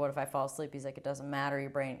bed. And he's like, what if I fall asleep? He's like, it doesn't matter.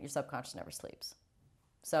 Your subconscious never sleeps.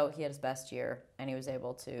 So he had his best year, and he was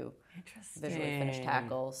able to visually finish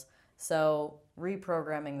tackles. So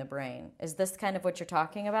reprogramming the brain, is this kind of what you're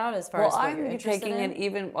talking about as far as what you're interested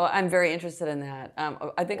in? I'm very interested in that.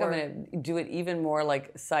 I think I'm going to do it even more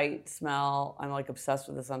like sight, smell. I'm like obsessed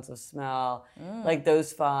with the sense of smell, like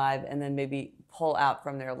those 5, and then maybe pull out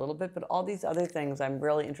from there a little bit. But all these other things I'm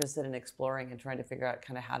really interested in exploring and trying to figure out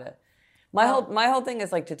kind of how to. My whole thing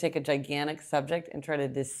is like to take a gigantic subject and try to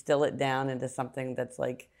distill it down into something that's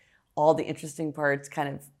like all the interesting parts kind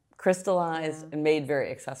of crystallized and made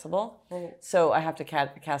very accessible. So I have to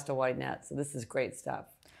cast a wide net. So this is great stuff.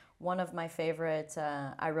 One of my favorite,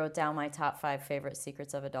 I wrote down my top 5 favorite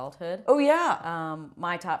secrets of adulthood. Oh yeah.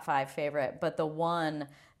 My top 5 favorite, but the one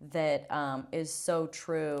that is so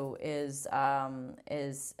true is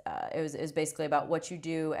basically about what you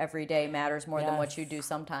do every day matters more than what you do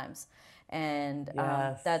sometimes, and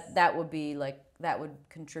that would be like that would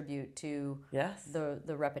contribute to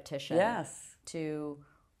the repetition. To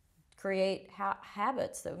create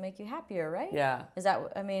habits that would make you happier, right? Yeah. Is that,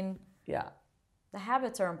 I mean... Yeah. The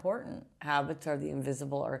habits are important. Habits are the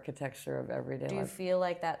invisible architecture of everyday life. Do you feel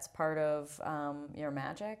like that's part of your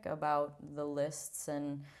magic about the lists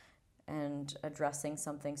and addressing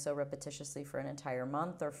something so repetitiously for an entire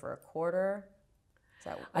month or for a quarter?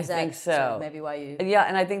 I think so. Maybe why you... Yeah,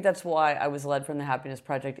 and I think that's why I was led from the Happiness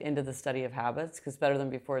Project into the study of habits, because Better Than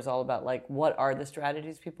Before is all about like what are the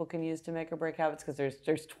strategies people can use to make or break habits, because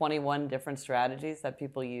there's 21 different strategies that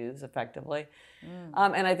people use effectively.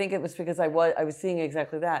 And I think it was because I was seeing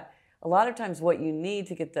exactly that. A lot of times what you need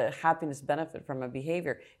to get the happiness benefit from a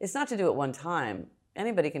behavior is not to do it one time.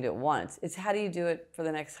 Anybody can do it once. It's how do you do it for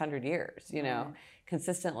the next 100 years, you know,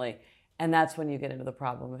 consistently. And that's when you get into the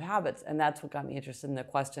problem of habits. And that's what got me interested in the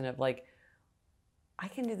question of like, I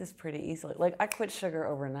can do this pretty easily. Like I quit sugar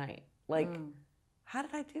overnight. Like, how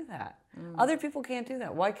did I do that? Other people can't do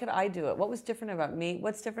that. Why could I do it? What was different about me?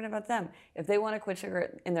 What's different about them? If they want to quit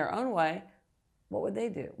sugar in their own way, what would they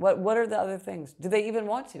do? What are the other things? Do they even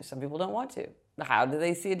want to? Some people don't want to. How do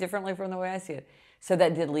they see it differently from the way I see it? So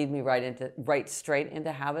that did lead me right straight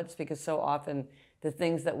into habits, because so often the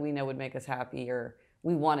things that we know would make us happy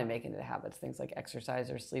we want to make into habits, things like exercise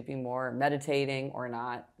or sleeping more, or meditating or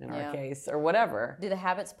not, in our case, or whatever. Do the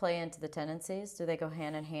habits play into the tendencies? Do they go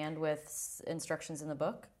hand in hand with instructions in the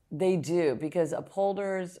book? They do, because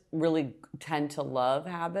upholders really tend to love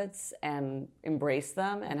habits and embrace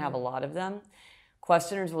them and have a lot of them.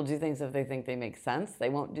 Questioners will do things if they think they make sense. They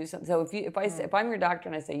won't do something. So if I'm your doctor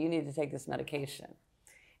and I say, you need to take this medication,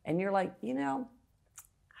 and you're like, you know,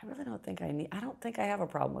 I really don't think I don't think I have a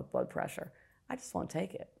problem with blood pressure. I just won't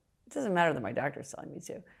take it. It doesn't matter that my doctor's telling me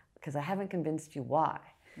to, because I haven't convinced you why.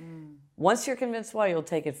 Once you're convinced why, you'll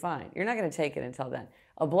take it fine. You're not going to take it until then.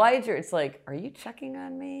 Obliger, it's like, are you checking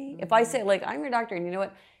on me? If I say, like, I'm your doctor, and you know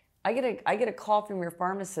what? I get a call from your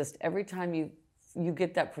pharmacist every time you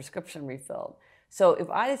get that prescription refilled. So if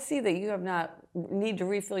I see that you have not need to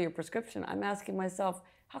refill your prescription, I'm asking myself,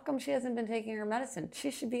 how come she hasn't been taking her medicine?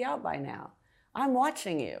 She should be out by now. I'm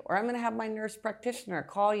watching you. Or I'm going to have my nurse practitioner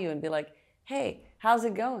call you and be like, hey, how's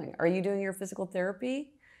it going? Are you doing your physical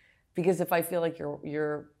therapy? Because if I feel like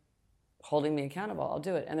you're holding me accountable, I'll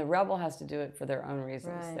do it. And the rebel has to do it for their own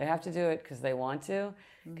reasons. Right. They have to do it because they want to,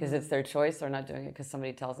 because it's their choice. They're not doing it because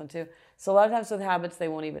somebody tells them to. So a lot of times with habits, they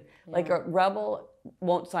won't even, like a rebel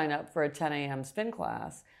won't sign up for a 10 a.m. spin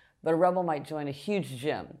class, but a rebel might join a huge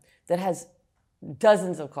gym that has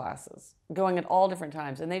dozens of classes going at all different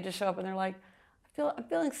times. And they just show up and they're like, I'm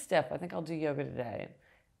feeling stiff. I think I'll do yoga today.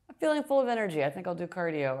 I'm feeling full of energy. I think I'll do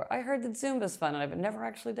cardio. Or I heard that Zumba's fun and I've never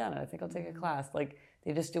actually done it. I think I'll take a class. Like,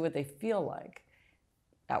 they just do what they feel like.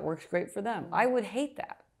 That works great for them. I would hate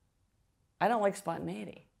that. I don't like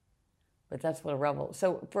spontaneity. But that's what a rebel.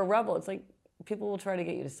 So for a rebel, it's like people will try to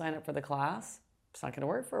get you to sign up for the class. It's not going to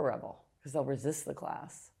work for a rebel because they'll resist the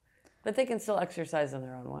class. But they can still exercise in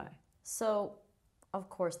their own way. So, of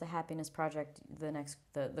course, the Happiness Project,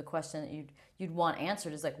 the question that you'd want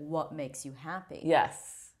answered is like, what makes you happy?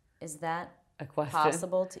 Yes. Is that a question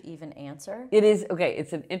possible to even answer? It is. Okay,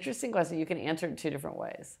 it's an interesting question. You can answer it 2 different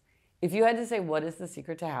ways. If you had to say, what is the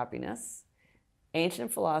secret to happiness?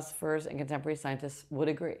 Ancient philosophers and contemporary scientists would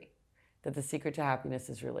agree that the secret to happiness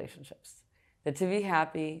is relationships. That to be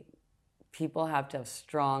happy, people have to have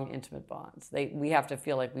strong, intimate bonds. We have to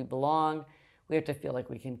feel like we belong. We have to feel like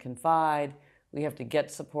we can confide. We have to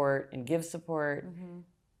get support and give support.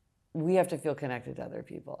 We have to feel connected to other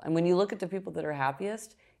people. And when you look at the people that are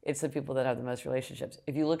happiest, it's the people that have the most relationships.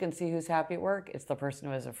 If you look and see who's happy at work, it's the person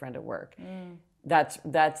who has a friend at work. That's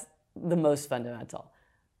the most fundamental.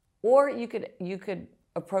 Or you could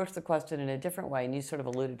approach the question in a different way, and you sort of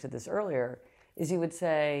alluded to this earlier, is you would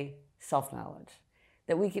say self-knowledge.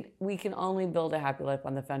 That we can only build a happy life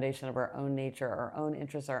on the foundation of our own nature, our own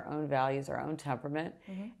interests, our own values, our own temperament.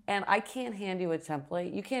 And I can't hand you a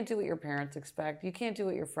template. You can't do what your parents expect. You can't do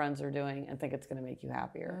what your friends are doing and think it's going to make you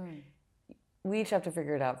happier. We each have to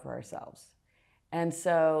figure it out for ourselves. And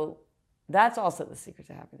so that's also the secret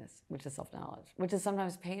to happiness, which is self-knowledge, which is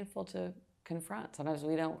sometimes painful to confront. Sometimes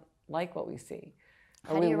we don't like what we see.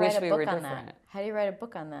 Or How do you we wish write a we book were on different. that? How do you write a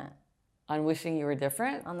book on that? On wishing you were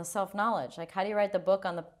different? On the self-knowledge. Like, how do you write the book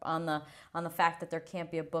on the fact that there can't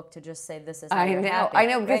be a book to just say this is how you're happy? I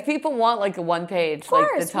know, because right? people want like a 1 page, Of course,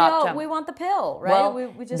 like the top 10. we want the pill, right? Well,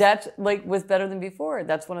 we just that's like was better than before.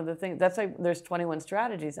 That's one of the things. That's like there's 21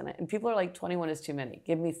 strategies in it, and people are like 21 is too many.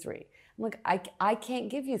 Give me 3. I'm like I can't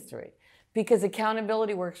give you 3. Because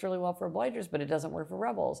accountability works really well for obligers, but it doesn't work for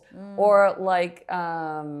rebels. Or like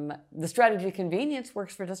the strategy of convenience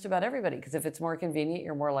works for just about everybody. Because if it's more convenient,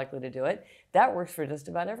 you're more likely to do it. That works for just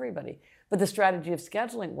about everybody. But the strategy of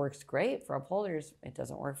scheduling works great for upholders. It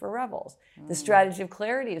doesn't work for rebels. The strategy of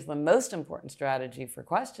clarity is the most important strategy for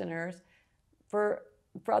questioners. For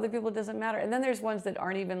other people, it doesn't matter. And then there's ones that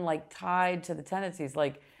aren't even like tied to the tendencies.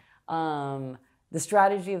 Like the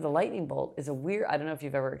strategy of the lightning bolt is a weird, I don't know if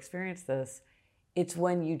you've ever experienced this. It's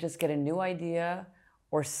when you just get a new idea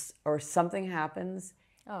or something happens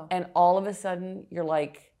and all of a sudden you're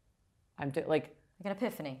like, like an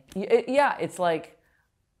epiphany. Yeah, it's like,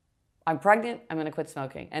 I'm pregnant, I'm gonna quit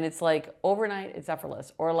smoking. And it's like overnight, it's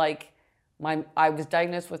effortless. Or like, I was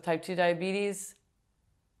diagnosed with type 2 diabetes,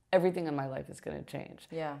 everything in my life is gonna change.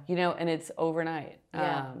 Yeah. You know, and it's overnight.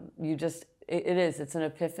 Yeah. It's an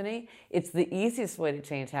epiphany. It's the easiest way to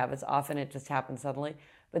change habits. Often it just happens suddenly.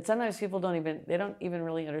 But sometimes people don't even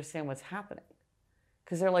really understand what's happening.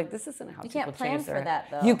 Because they're like, this isn't how people change their... You can't plan for that,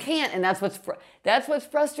 though. You can't, and that's what's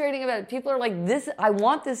frustrating about it. People are like, I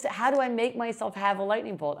want this, how do I make myself have a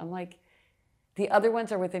lightning bolt? I'm like, the other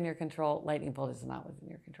ones are within your control. Lightning bolt is not within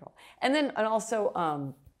your control. And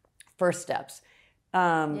also first steps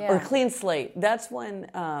or clean slate. That's when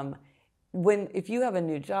if you have a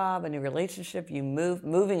new job, a new relationship, you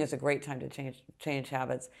moving is a great time to change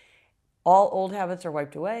habits. All old habits are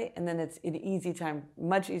wiped away, and then it's an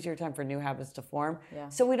much easier time for new habits to form. Yeah.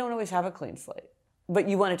 So we don't always have a clean slate, but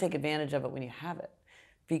you want to take advantage of it when you have it,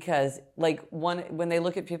 because like when they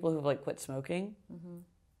look at people who've like quit smoking,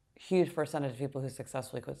 huge percentage of people who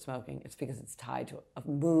successfully quit smoking, it's because it's tied to a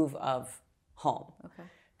move of home. Okay.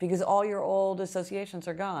 Because all your old associations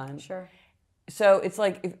are gone. Sure. So it's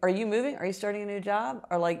like, are you moving? Are you starting a new job?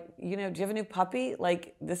 Or like, do you have a new puppy?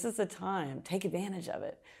 Like, this is the time. Take advantage of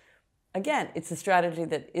it. Again, it's a strategy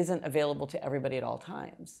that isn't available to everybody at all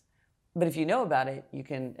times. But if you know about it, you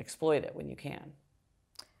can exploit it when you can.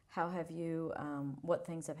 How have you, what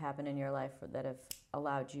things have happened in your life that have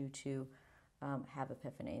allowed you to have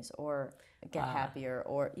epiphanies or get happier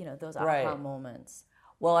or, those aha moments?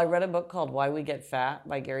 Well, I read a book called Why We Get Fat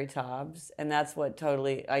by Gary Taubes, and that's what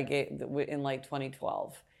totally I gave in like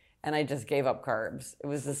 2012. and I just gave up carbs. It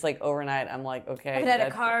was just like overnight. I'm like, okay. I haven't had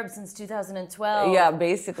a carb since 2012. Yeah,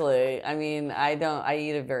 basically. I mean, I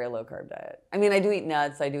eat a very low carb diet. I mean, I do eat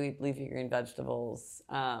nuts. I do eat leafy green vegetables,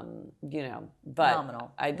 you know, but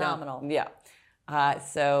Nominal. I don't. Nominal. Yeah.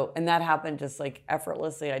 So, and that happened just like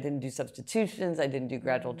effortlessly. I didn't do substitutions. I didn't do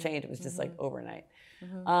gradual change. It was just like overnight.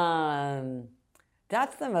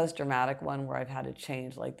 That's the most dramatic one where I've had a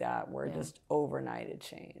change like that, where just overnight it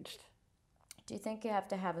changed. Do you think you have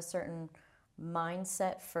to have a certain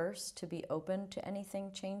mindset first to be open to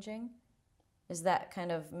anything changing? Is that kind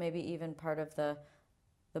of maybe even part of the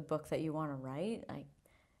book that you want to write? Like,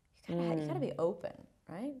 you gotta be open,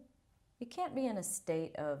 right? You can't be in a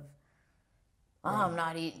state of, I'm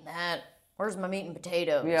not eating that. Where's my meat and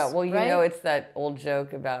potatoes? Yeah, well, you right? know, it's that old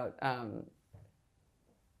joke about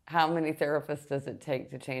how many therapists does it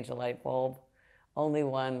take to change a light bulb? Only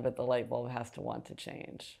one, but the light bulb has to want to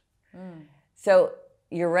change. So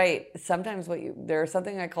you're right. Sometimes there's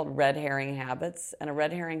something I call red herring habits, and a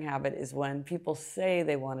red herring habit is when people say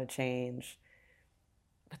they want to change,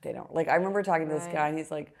 but they don't. Like, I remember talking to this guy, and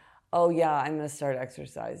he's like, oh yeah, I'm going to start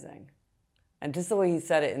exercising. And just the way he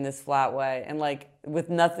said it in this flat way, and like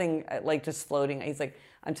with nothing, like just floating, he's like,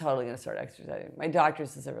 I'm totally going to start exercising. My doctor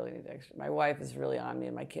says I really need to exercise. My wife is really on me,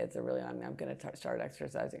 and my kids are really on me. I'm going to start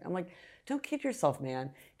exercising. I'm like, don't kid yourself,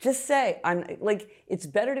 man. Just say, I'm like, it's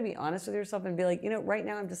better to be honest with yourself and be like, you know, right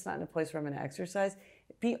now I'm just not in a place where I'm going to exercise.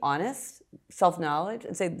 Be honest, self-knowledge,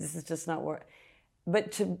 and say, this is just not what.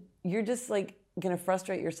 But you're just like going to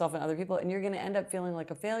frustrate yourself and other people, and you're going to end up feeling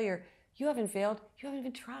like a failure. You haven't failed. You haven't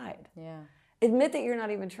even tried. Yeah. Admit that you're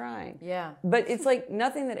not even trying. Yeah. But it's like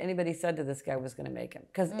nothing that anybody said to this guy was going to make him.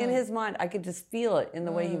 Because in his mind, I could just feel it in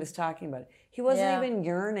the way he was talking about it. He wasn't even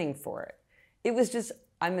yearning for it. It was just,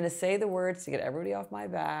 I'm going to say the words to get everybody off my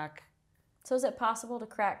back. So is it possible to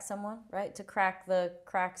crack someone, right? To crack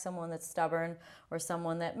someone that's stubborn, or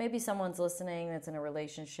someone that maybe someone's listening that's in a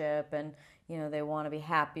relationship and, you know, they want to be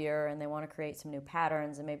happier and they want to create some new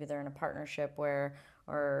patterns, and maybe they're in a partnership or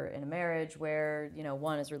in a marriage where, you know,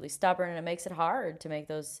 one is really stubborn and it makes it hard to make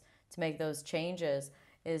those changes.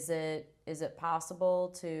 Is it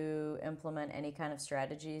possible to implement any kind of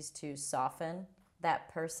strategies to soften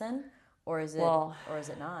that person, or is it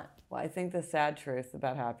not? Well, I think the sad truth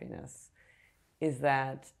about happiness is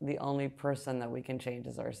that the only person that we can change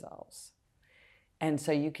is ourselves. And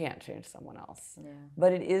so you can't change someone else. Yeah.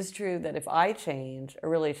 But it is true that if I change, a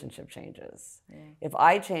relationship changes. Yeah. If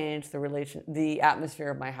I change, the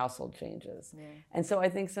atmosphere of my household changes. Yeah. And so I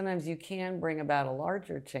think sometimes you can bring about a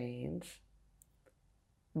larger change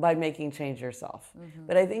by making change yourself.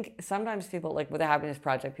 But I think sometimes people, like with the Happiness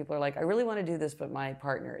Project, people are like, I really want to do this, but my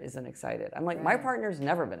partner isn't excited. I'm like, my partner's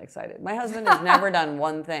never been excited. My husband has never done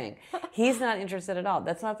one thing. He's not interested at all.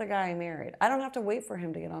 That's not the guy I married. I don't have to wait for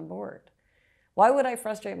him to get on board. Why would I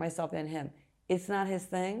frustrate myself in him? It's not his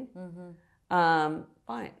thing.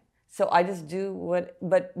 Fine. So I just do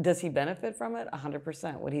but does he benefit from it?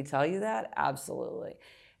 100%. Would he tell you that? Absolutely.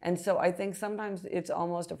 And so I think sometimes it's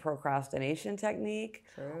almost a procrastination technique.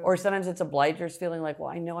 True. Or sometimes it's obligers feeling like, well,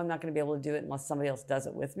 I know I'm not going to be able to do it unless somebody else does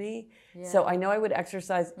it with me. Yeah. So I know I would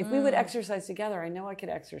exercise. If we would exercise together, I know I could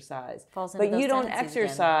exercise. But you don't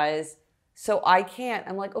exercise, so I can't.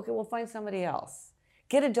 I'm like, okay, well, find somebody else.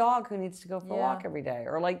 Get a dog who needs to go for a walk every day,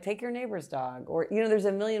 or like take your neighbor's dog, or, you know, there's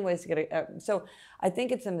a million ways to get so I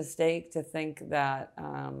think it's a mistake to think that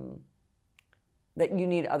that you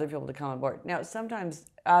need other people to come on board. Now, sometimes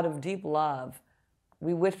out of deep love,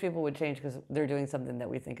 we wish people would change because they're doing something that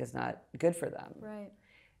we think is not good for them. Right.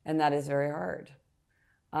 And that is very hard.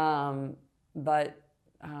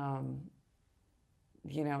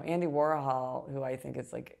 You know, Andy Warhol, who I think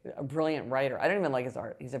is like a brilliant writer. I don't even like his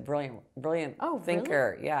art. He's a brilliant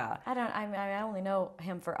thinker. Really? Yeah. I only know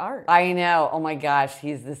him for art. I know. Oh my gosh,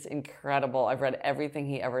 he's this incredible. I've read everything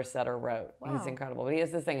he ever said or wrote. Wow. He's incredible. But he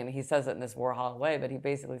has this thing, and he says it in this Warhol way, but he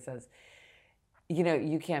basically says, you know,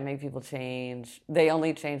 you can't make people change. They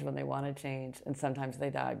only change when they want to change, and sometimes they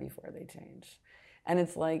die before they change. And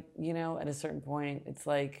it's like, you know, at a certain point, it's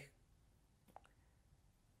like,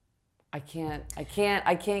 I can't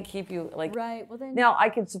keep you like. Right. Well, then. Now I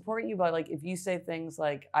can support you by like, if you say things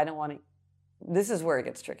like, I don't want to. This is where it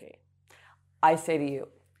gets tricky. I say to you,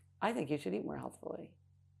 I think you should eat more healthfully,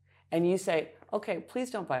 and you say, okay,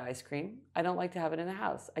 please don't buy ice cream. I don't like to have it in the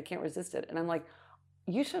house. I can't resist it. And I'm like,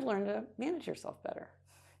 you should learn to manage yourself better.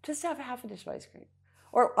 Just have a half a dish of ice cream.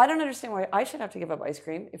 Or I don't understand why I should have to give up ice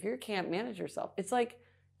cream if you can't manage yourself. It's like,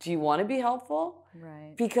 do you want to be helpful?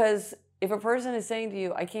 Right. Because if a person is saying to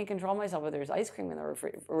you, I can't control myself, but there's ice cream in the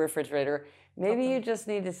refrigerator, maybe you just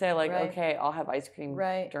need to say, like, Right. okay, I'll have ice cream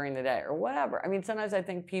Right. during the day or whatever. I mean, sometimes I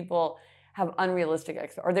think people have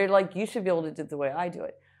unrealistic or they're like, you should be able to do it the way I do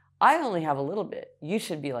it. I only have a little bit. You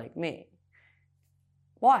should be like me.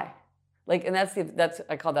 Why? Like, and that's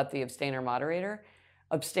I call that the abstainer moderator.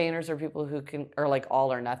 Abstainers are people who are like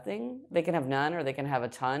all or nothing. They can have none or they can have a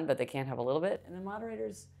ton, but they can't have a little bit. And the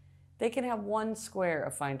moderators, they can have 1 square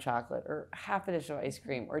of fine chocolate or half a dish of ice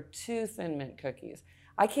cream or 2 Thin Mint cookies.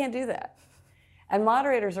 I can't do that. And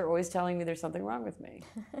moderators are always telling me there's something wrong with me.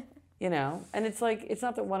 You know? And it's like, it's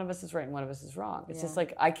not that one of us is right and one of us is wrong. It's just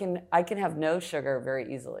like I can have no sugar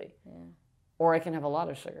very easily. Or I can have a lot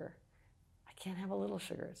of sugar. I can't have a little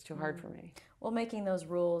sugar. It's too hard for me. Well, making those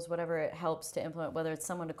rules, whatever it helps to implement, whether it's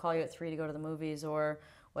someone to call you at 3 to go to the movies, or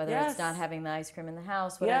whether it's not having the ice cream in the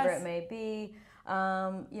house, whatever it may be,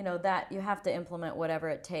 you know, that you have to implement whatever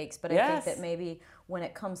it takes. But I think that maybe when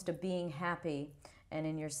it comes to being happy, and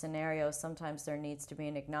in your scenario, sometimes there needs to be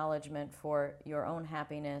an acknowledgement for your own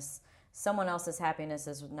happiness. Someone else's happiness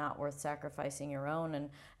is not worth sacrificing your own. And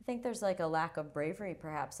I think there's like a lack of bravery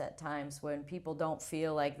perhaps at times when people don't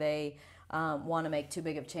feel like they want to make too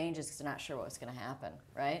big of changes because they're not sure what's going to happen,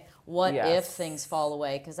 right? What if things fall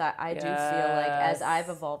away? Because I do feel like as I've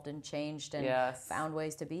evolved and changed and found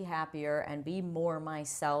ways to be happier and be more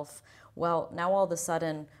myself, well, now all of a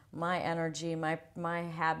sudden my energy, my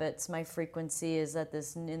habits, my frequency is at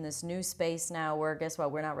in this new space now where guess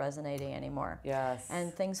what? We're not resonating anymore. Yes.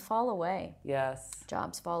 And things fall away. Yes.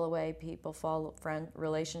 Jobs fall away. People fall.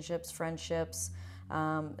 Relationships, friendships.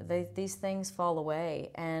 These things fall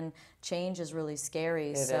away, and change is really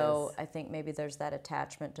scary. So I think maybe there's that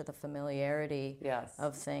attachment to the familiarity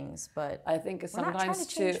of things. But I think sometimes we're not trying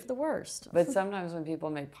to change for the worst. But sometimes when people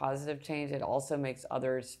make positive change, it also makes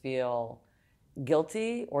others feel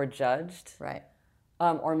guilty or judged. Right.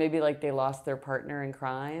 Or maybe like they lost their partner in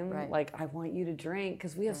crime. Right. Like, I want you to drink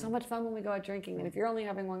because we have so much fun when we go out drinking. And if you're only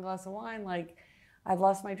having 1 glass of wine, like, I've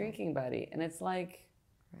lost my drinking buddy. And it's like,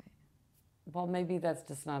 well, maybe that's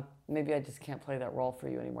just not, maybe I just can't play that role for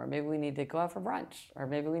you anymore. Maybe we need to go out for brunch, or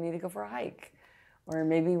maybe we need to go for a hike, or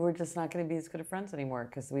maybe we're just not going to be as good of friends anymore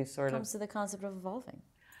because we've sort of. It comes to the concept of evolving.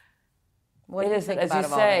 What It do you is, think as about you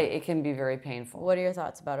evolving? say, it can be very painful. What are your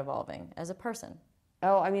thoughts about evolving as a person?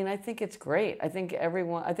 Oh, I mean, I think it's great. I think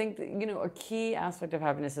you know, a key aspect of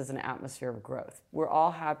happiness is an atmosphere of growth. We're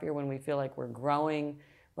all happier when we feel like we're growing,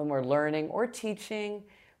 when we're learning or teaching,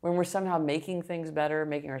 when we're somehow making things better,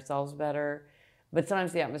 making ourselves better. But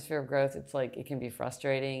sometimes the atmosphere of growth, it's like, it can be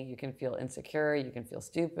frustrating. You can feel insecure. You can feel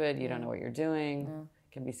stupid. You don't know what you're doing.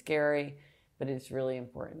 It can be scary. But it's really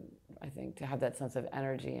important, I think, to have that sense of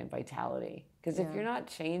energy and vitality. Because if you're not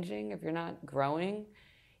changing, if you're not growing,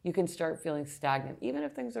 you can start feeling stagnant. Even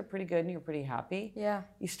if things are pretty good and you're pretty happy,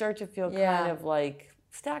 you start to feel kind of like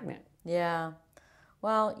stagnant. Yeah.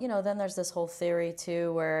 Well, you know, then there's this whole theory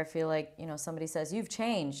too where I feel like, you know, somebody says, you've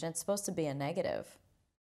changed, and it's supposed to be a negative.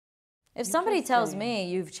 If somebody tells me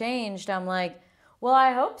you've changed, I'm like, well,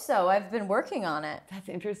 I hope so. I've been working on it. That's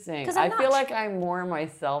interesting. 'Cause I I'm feel not like I'm more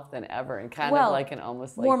myself than ever, and kind of like an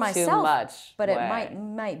almost like more too myself, much but way. it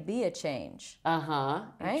might be a change. Right?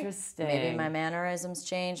 Interesting. Maybe my mannerisms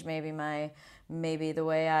change. Maybe the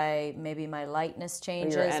way maybe my lightness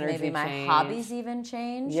changes. Maybe my hobbies even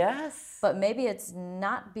change. Yes. But maybe it's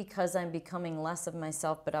not because I'm becoming less of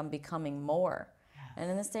myself, but I'm becoming more. Yes.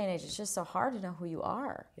 And in this day and age, it's just so hard to know who you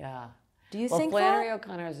are. Yeah. Do you well, think Flannery that?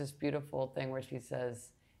 O'Connor has this beautiful thing where she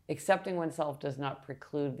says, accepting oneself does not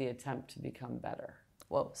preclude the attempt to become better.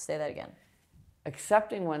 Whoa, say that again.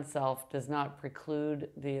 Accepting oneself does not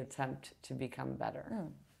preclude the attempt to become better.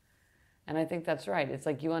 And I think that's right. It's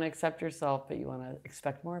like you want to accept yourself, but you want to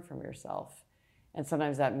expect more from yourself. And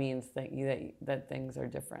sometimes that means that things are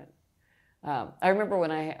different. I remember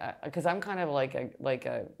when because I'm kind of like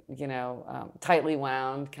a you know, tightly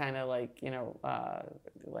wound kind of like, you know,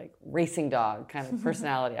 like racing dog kind of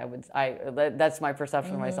personality. That's my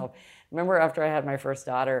perception of myself. Remember after I had my first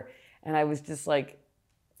daughter, and I was just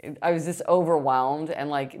overwhelmed and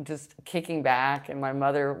like just kicking back, and my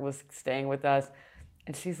mother was staying with us,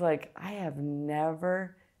 and she's like, I have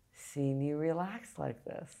never seen you relax like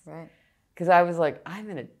this. Right. Because I was like, I'm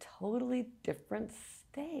in a totally different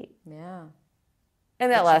state. Yeah.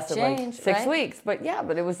 And that lasted changed, like 6 right? weeks. But yeah,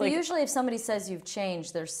 but it was like... Usually if somebody says you've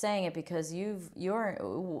changed, they're saying it because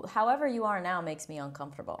however you are now makes me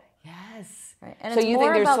uncomfortable. Yes. Right? And so it's you more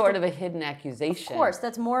think there's about sort of a hidden accusation. Of course,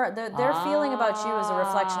 that's more, their feeling about you is a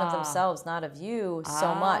reflection of themselves, not of you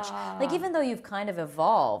so much. Like even though you've kind of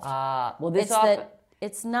evolved, well, this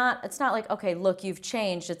it's not like, okay, look, you've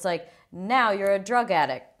changed. It's like, now you're a drug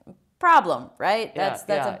addict. problem, right? Yeah, That's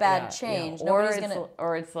yeah, a bad yeah, change. yeah. Nobody's gonna.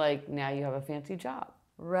 Or it's like now you have a fancy job.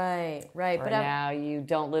 Right. Or now you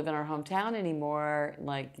don't live in our hometown anymore.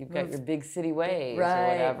 Like you've got your big city ways or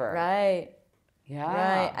whatever. Right. Yeah.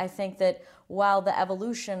 Right. I think that while the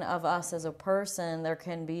evolution of us as a person, there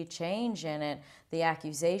can be change in it, the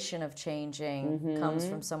accusation of changing comes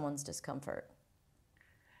from someone's discomfort.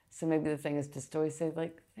 So maybe the thing is just always say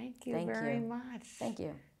like, thank you very much. Thank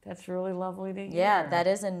you. That's really lovely to hear. Yeah, that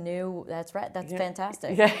is that's right. That's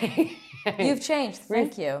fantastic. Yeah. You've changed.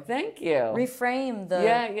 Thank you. Thank you. Reframe the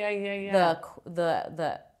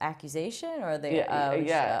the accusation or the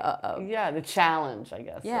the challenge, I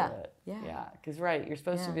guess. Yeah. Of it. Yeah. Because you're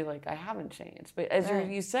supposed to be like, I haven't changed, but as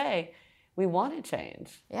you say, we want to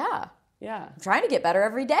change. Yeah. Yeah. I'm trying to get better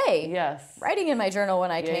every day. Yes. Writing in my journal when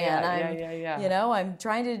I can. Yeah. You know, I'm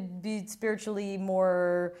trying to be spiritually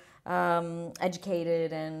more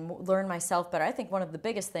educated and learn myself better. I think one of the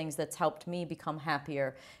biggest things that's helped me become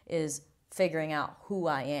happier is figuring out who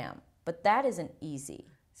I am. But that isn't easy.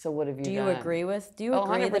 So what have you done? Do you agree that it's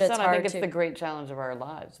hard I think it's the great challenge of our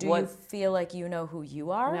lives. Do you feel like you know who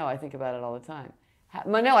you are? No, I think about it all the time.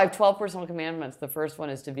 No, I have 12 personal commandments. The first one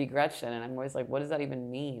is to be Gretchen, and I'm always like, what does that even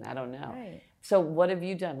mean? I don't know. Right. So what have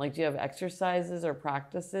you done? Like, do you have exercises or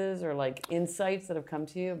practices or like insights that have come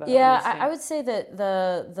to you about? Yeah, I would say that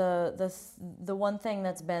the one thing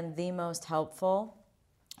that's been the most helpful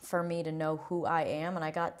for me to know who I am, and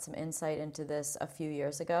I got some insight into this a few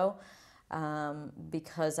years ago,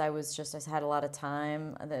 because I had a lot of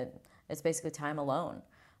time. It's basically time alone.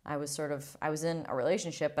 I was in a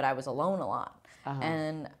relationship, but I was alone a lot.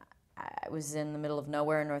 And I was in the middle of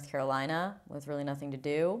nowhere in North Carolina with really nothing to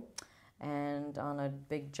do and on a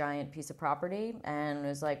big giant piece of property, and it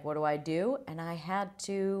was like, what do I do? And I had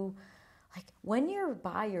to, like, when you're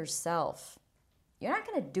by yourself, you're not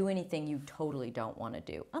going to do anything you totally don't want to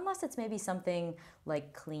do, unless it's maybe something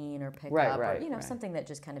like clean or pick up, or something that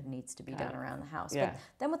just kind of needs to be done around the house. Yeah. But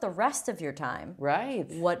then with the rest of your time,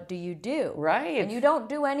 what do you do? Right. And you don't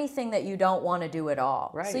do anything that you don't want to do at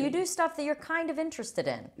all. Right. So you do stuff that you're kind of interested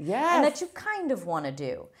in. Yes. And that you kind of want to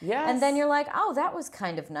do. Yes. And then you're like, oh, that was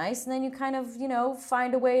kind of nice. And then you kind of,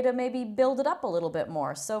 find a way to maybe build it up a little bit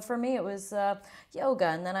more. So for me, it was yoga.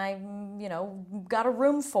 And then I, got a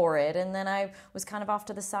room for it. And then I was kind of off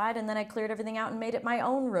to the side. And then I cleared everything out and made it my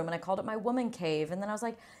own room. And I called it my woman cave. And then I was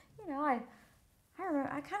like, I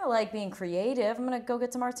kind of like being creative. I'm going to go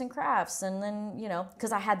get some arts and crafts. And then,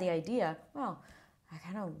 because I had the idea, well, I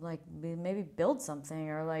kind of like maybe build something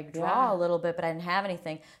or like draw a little bit, but I didn't have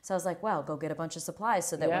anything. So I was like, well, go get a bunch of supplies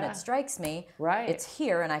so that when it strikes me, it's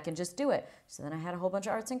here and I can just do it. So then I had a whole bunch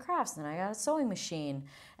of arts and crafts, and then I got a sewing machine,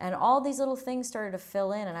 and all these little things started to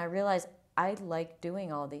fill in, and I realized I like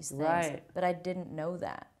doing all these things, but I didn't know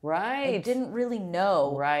that. Right. I didn't really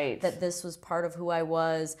know that this was part of who I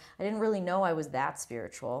was. I didn't really know I was that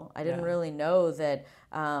spiritual. I didn't really know that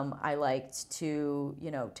I liked to,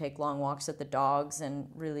 take long walks with the dogs and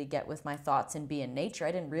really get with my thoughts and be in nature.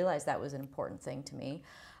 I didn't realize that was an important thing to me.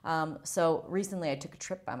 So recently I took a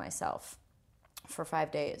trip by myself for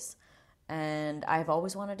 5 days. And I've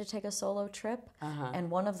always wanted to take a solo trip. And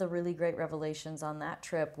one of the really great revelations on that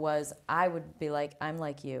trip was I would be like, I'm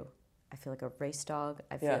like you. I feel like a race dog.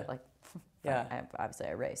 I feel like, obviously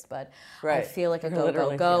I race, but I feel like a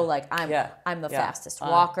go. Like I'm the fastest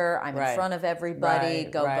walker. I'm in front of everybody.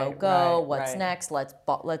 Go. What's next?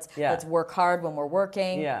 Let's work hard when we're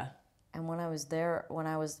working. Yeah. And when I was there, when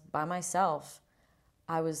I was by myself,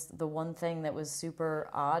 the one thing that was super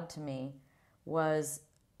odd to me was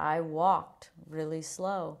I walked really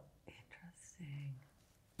slow. Interesting.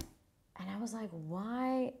 And I was like,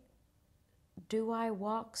 why do I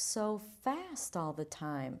walk so fast all the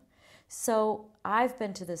time? So I've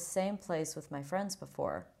been to the same place with my friends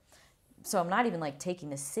before. So I'm not even like taking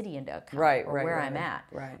the city into account or where I'm at.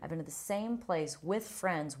 Right. I've been to the same place with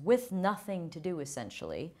friends with nothing to do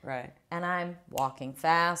essentially. Right. And I'm walking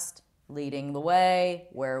fast, leading the way.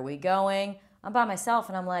 Where are we going? I'm by myself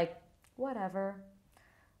and I'm like, whatever.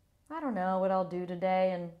 I don't know what I'll do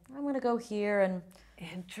today, and I'm going to go here, and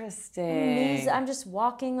interesting. I'm just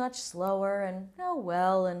walking much slower, and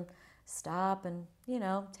and stop and,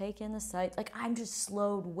 take in the sights. Like, I'm just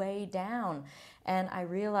slowed way down. And I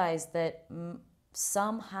realized that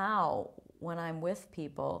somehow when I'm with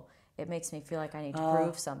people, it makes me feel like I need to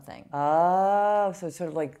prove something. Oh, so it's sort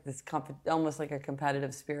of like this, almost like a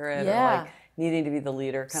competitive spirit, or like needing to be the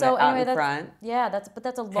leader, kind of out in front. Yeah, that's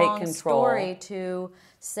a long story to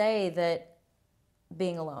say that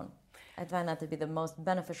being alone. I find that to be the most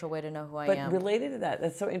beneficial way to know who I am. But related to that,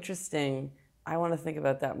 that's so interesting. I want to think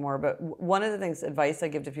about that more. But one of the advice I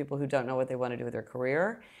give to people who don't know what they want to do with their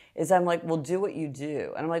career is I'm like, well, do what you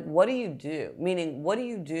do. And I'm like, what do you do? Meaning, what do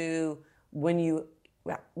you do when you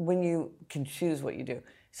can choose what you do?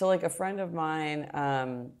 So like a friend of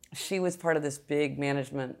mine, she was part of this big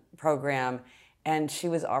management program, and she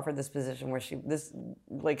was offered this position where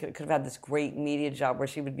could have had this great media job where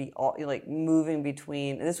she would be like moving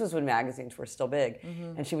between. And this was when magazines were still big,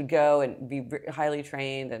 and she would go and be highly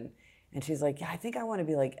trained, and she's like, yeah, I think I want to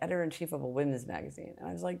be like editor-in-chief of a women's magazine. And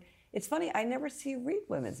I was like, it's funny, I never see you read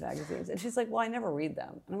women's magazines. And she's like, well, I never read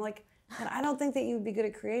them. And I'm like, and I don't think that you'd be good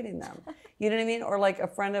at creating them. You know what I mean? Or like a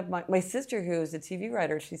friend of my sister who is a TV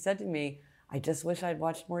writer, she said to me, I just wish I'd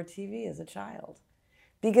watched more TV as a child.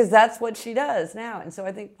 Because that's what she does now. And so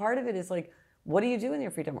I think part of it is like, what do you do in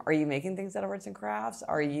your free time? Are you making things out of arts and crafts?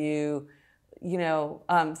 Are you,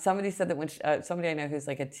 somebody said that when somebody I know who's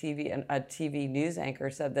like a TV news anchor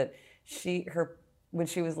said that when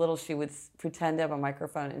she was little, she would pretend to have a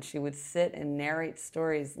microphone and she would sit and narrate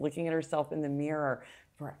stories looking at herself in the mirror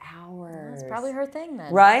for hours. That's probably her thing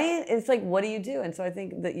then. Right? It's like, what do you do? And so I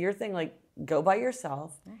think that your thing, like, go by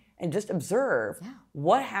yourself and just observe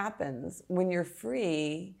what happens when you're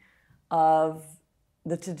free of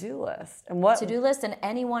the to-do list. And what to-do list and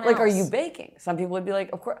anyone else. Like, are you baking? Some people would be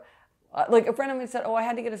like, of course. Like a friend of mine said, oh, I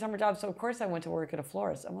had to get a summer job, so of course I went to work at a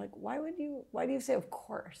florist. I'm like, why do you say of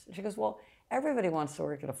course? And she goes, well, everybody wants to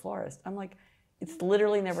work at a florist. I'm like, it's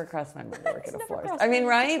literally never crossed my mind to work at a florist. I mean,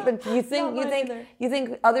 right? But you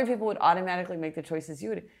think other people would automatically make the choices you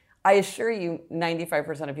would. I assure you,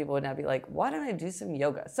 95% of people would now be like, why don't I do some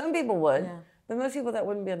yoga? Some people would, but most people that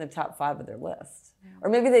wouldn't be on the top 5 of their list. Or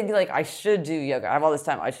maybe they'd be like, I should do yoga. I have all this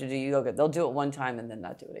time. I should do yoga. They'll do it one time and then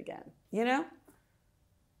not do it again. You know?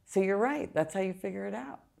 So you're right. That's how you figure it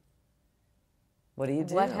out. What do you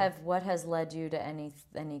do? What has led you to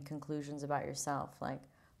any conclusions about yourself? Like,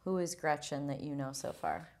 who is Gretchen that you know so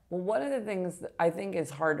far? Well, one of the things that I think is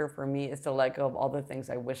harder for me is to let go of all the things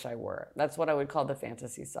I wish I were. That's what I would call the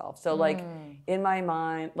fantasy self. So like in my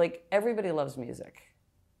mind, like everybody loves music.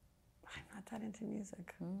 I'm not that into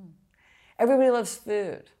music. Everybody loves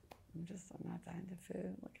food. I'm not that into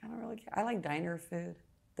food. Like I don't really care. I like diner food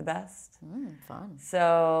the best. Fun.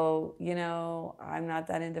 So, I'm not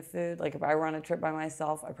that into food. Like if I were on a trip by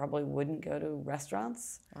myself, I probably wouldn't go to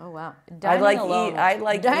restaurants. Oh wow. Dining alone out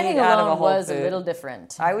of a Whole was Food. A little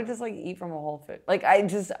different. I would just like eat from a Whole Food. Like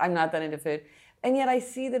I'm not that into food. And yet I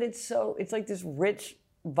see that it's like this rich,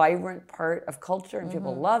 vibrant part of culture and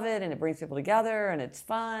people love it and it brings people together and it's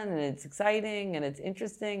fun and it's exciting and it's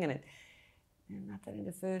interesting and I'm not that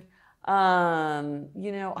into food.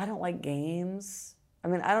 I don't like games. I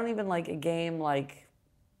mean, I don't even like a game like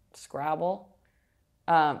Scrabble.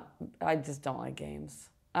 I just don't like games.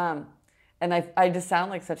 And I just sound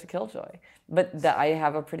like such a killjoy. But I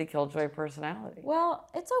have a pretty killjoy personality. Well,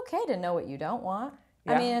 it's okay to know what you don't want.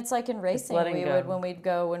 Yeah. I mean, it's like in racing,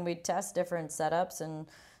 when we'd test different setups and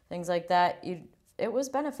things like that, it was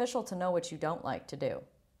beneficial to know what you don't like to do.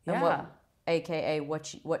 And AKA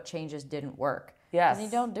what changes didn't work. Yes. And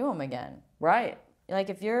you don't do them again. Right. Like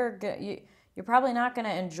if you're probably not going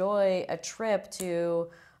to enjoy a trip to,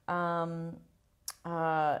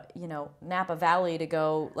 Napa Valley to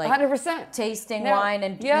go like 100% tasting wine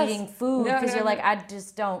and eating food because you're like, I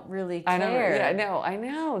just don't really care. I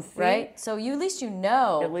know. See? Right? So at least you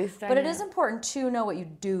know. At least I But know. it is important to know what you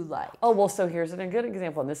do like. Oh, well, so here's a good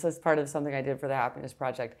example, and this is part of something I did for the Happiness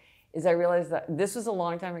Project, is I realized that this was a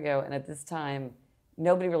long time ago, and at this time,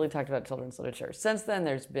 nobody really talked about children's literature. Since then,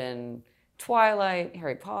 there's been Twilight,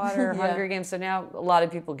 Harry Potter, Hunger Games. So now a lot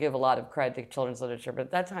of people give a lot of credit to children's literature, but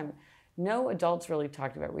at that time, no adults really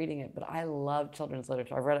talked about reading it. But I love children's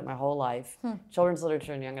literature. I've read it my whole life, children's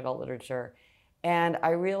literature and young adult literature. And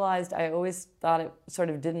I realized I always thought it sort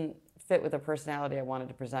of didn't fit with the personality I wanted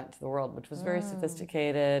to present to the world, which was very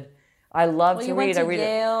sophisticated. I love to read. I read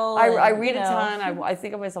Yale I read a ton. I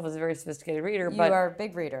think of myself as a very sophisticated reader. You are a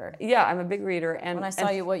big reader. Yeah, I'm a big reader. And when I saw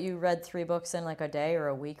you read 3 books in like a day or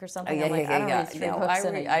a week or something, I'm like, I don't read 3 books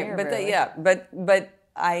in a year. But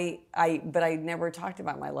I never talked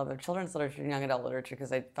about my love of children's literature and young adult literature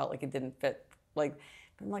because I felt like it didn't fit. But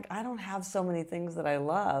I'm like, I don't have so many things that I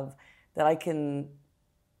love that I can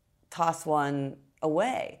toss one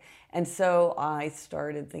away. And so I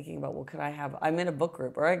started thinking about, well, could I have, I'm in a book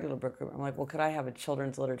group, a regular book group. I'm like, well, could I have a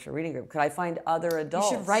children's literature reading group? Could I find other adults?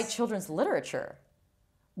 You should write children's literature.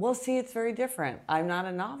 Well, see, it's very different. I'm not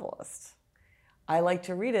a novelist. I like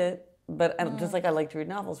to read it, but just like I like to read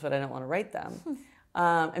novels, but I don't want to write them.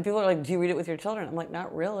 And people are like, do you read it with your children? I'm like,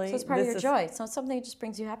 not really. So it's part of your joy. So it's something that just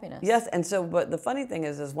brings you happiness. Yes, and so, but the funny thing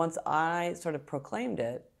is once I sort of proclaimed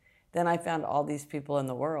it, then I found all these people in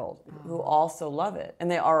the world who also love it. And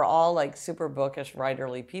they are all like super bookish,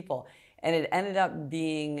 writerly people. And it ended up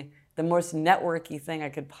being the most networky thing I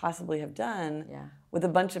could possibly have done with a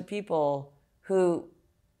bunch of people who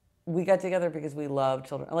we got together because we love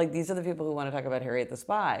children. Like, these are the people who want to talk about Harriet the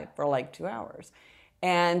Spy for like 2 hours.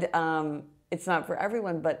 And it's not for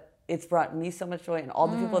everyone, but it's brought me so much joy. And all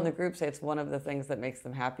the people in the group say it's one of the things that makes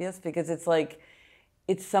them happiest, because it's like,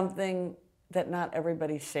 it's something that not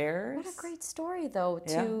everybody shares. What a great story, though,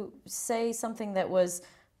 to say something that was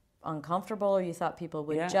uncomfortable, or you thought people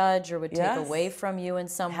would judge or would take away from you in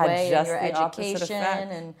some way in your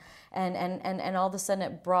education, and all of a sudden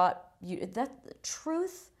it brought you that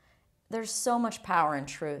truth. There's so much power in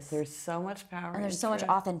truth. There's so much power, and there's so much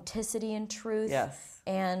authenticity in truth. Yes.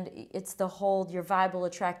 And it's the whole "your vibe will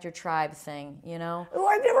attract your tribe" thing, you know? Oh,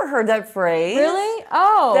 I've never heard that phrase. Really?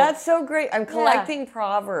 Oh. That's so great. I'm collecting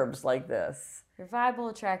proverbs like this. Your vibe will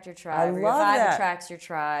attract your tribe. I or love your vibe that. attracts your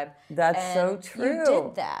tribe. That's so true. You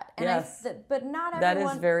did that. And yes. But not everyone.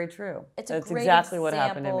 That is very true. It's That's a great exactly what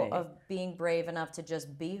happened to me. example of being brave enough to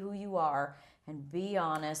just be who you are and be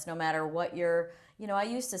honest, no matter what you're. You know, I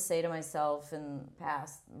used to say to myself in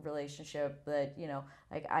past relationship that, you know,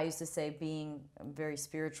 like I used to say being very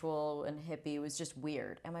spiritual and hippie was just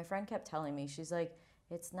weird. And my friend kept telling me, she's like,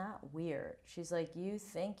 it's not weird. She's like, you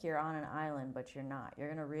think you're on an island, but you're not. You're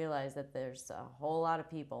going to realize that there's a whole lot of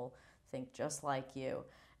people think just like you.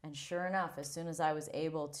 And sure enough, as soon as I was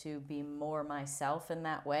able to be more myself in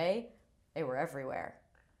that way, they were everywhere.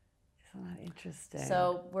 Isn't that interesting?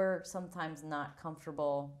 So we're sometimes not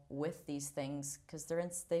comfortable with these things because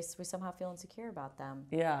we somehow feel insecure about them.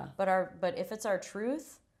 Yeah. But if it's our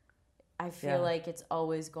truth, I feel like it's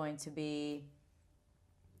always going to be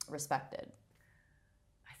respected.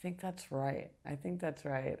 I think that's right.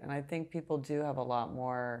 And I think people do have a lot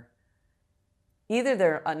more. Either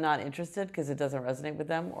they're not interested because it doesn't resonate with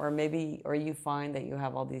them, or you find that you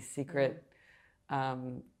have all these secret.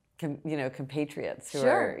 Compatriots who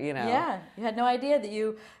are, you had no idea that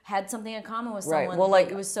you had something in common with someone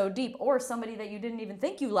that it was so deep, or somebody that you didn't even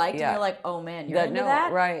think you liked, and you're like, oh man, you're into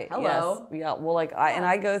that? Right. Hello. Yes. Yeah. Well,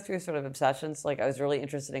 I go through sort of obsessions. Like, I was really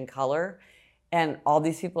interested in color, and all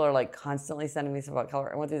these people are like constantly sending me stuff about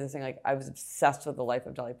color. I went through this thing, like, I was obsessed with the life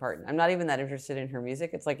of Dolly Parton. I'm not even that interested in her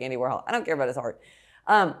music. It's like Andy Warhol. I don't care about his art.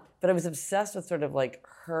 But I was obsessed with sort of like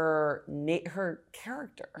her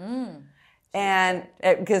character. And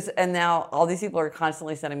now all these people are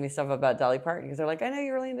constantly sending me stuff about Dolly Parton, because they're like, I know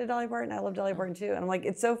you're really into Dolly Parton. I love Dolly Parton too. And I'm like,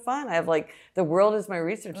 it's so fun. I have like, the world is my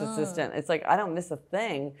research assistant. It's like, I don't miss a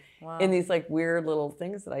thing in these like weird little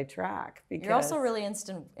things that I track. Because you're also really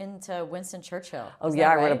into Winston Churchill. Oh yeah,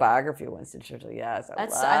 right? I wrote a biography of Winston Churchill. Yes,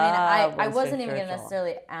 I wasn't even going to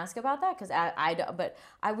necessarily ask about that, because but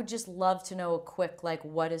I would just love to know a quick, like,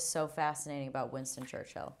 what is so fascinating about Winston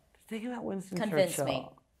Churchill? Think about Winston Convince Churchill. me.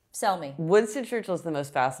 Sell me. Winston Churchill is the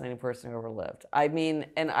most fascinating person who ever lived. I mean,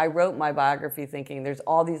 and I wrote my biography thinking there's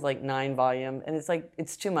all these like 9-volume, and it's like,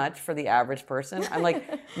 it's too much for the average person. I'm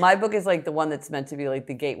like, my book is like the one that's meant to be like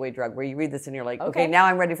the gateway drug, where you read this and you're like, okay, now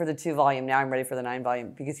I'm ready for the 2-volume, now I'm ready for the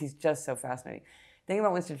 9-volume, because he's just so fascinating. Think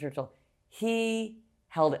about Winston Churchill. He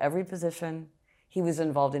held every position. He was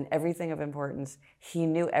involved in everything of importance. He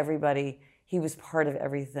knew everybody. He was part of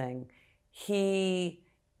everything. He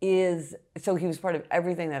was part of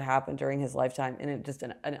everything that happened during his lifetime in just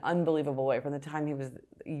an unbelievable way, from the time he was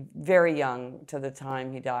very young to the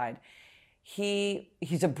time he died.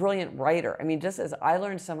 He's a brilliant writer. I mean, just as I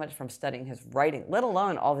learned so much from studying his writing, let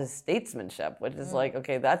alone all his statesmanship, which is like,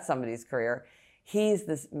 okay, that's somebody's career. He's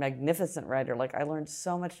this magnificent writer. Like, I learned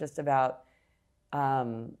so much just about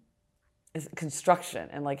construction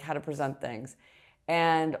and like how to present things.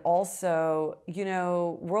 And also,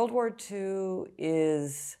 World War II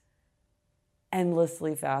is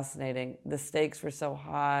endlessly fascinating. The stakes were so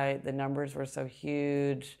high, the numbers were so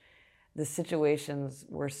huge, the situations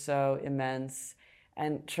were so immense,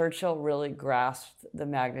 and Churchill really grasped the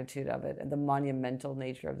magnitude of it and the monumental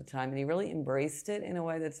nature of the time, and he really embraced it in a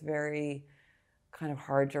way that's very kind of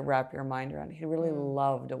hard to wrap your mind around. He really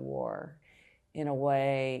loved a war in a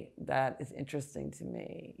way that is interesting to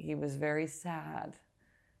me. He was very sad.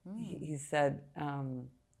 He said,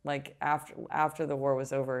 like, after the war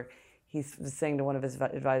was over, he was saying to one of his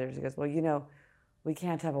advisors, he goes, well, we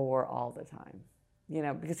can't have a war all the time,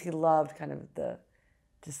 because he loved kind of the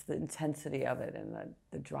intensity of it and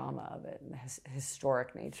the drama of it and the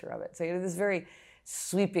historic nature of it. So this very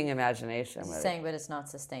sweeping imagination with it. Saying, but it's not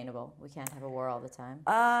sustainable. We can't have a war all the time.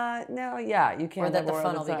 No, yeah, you can't. Or that have the war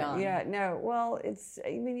fun all will be time. gone. Yeah, no, well,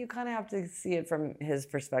 I mean, you kind of have to see it from his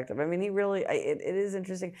perspective. I mean, he really, it is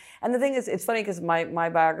interesting. And the thing is, it's funny because my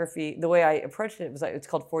biography, the way I approached it was it's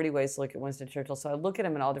called 40 Ways to Look at Winston Churchill. So I look at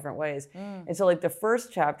him in all different ways. And so like the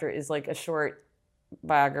first chapter is like a short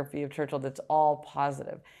biography of Churchill that's all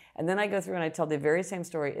positive. And then I go through and I tell the very same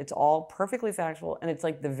story. It's all perfectly factual, and it's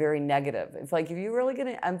like the very negative. It's like if you're really going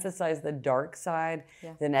to emphasize the dark side,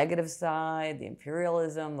 the negative side, the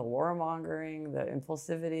imperialism, the warmongering, the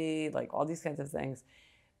impulsivity, like all these kinds of things,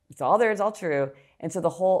 it's all there, it's all true. And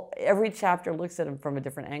so every chapter looks at him from a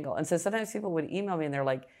different angle. And so sometimes people would email me and they're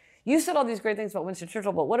like, you said all these great things about Winston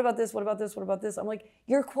Churchill, but what about this? What about this? What about this? I'm like,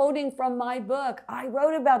 you're quoting from my book. I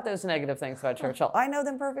wrote about those negative things about Churchill. I know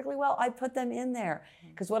them perfectly well. I put them in there.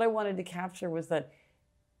 Because what I wanted to capture was that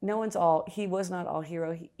he was not all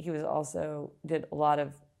hero. He was also did a lot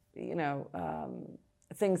of,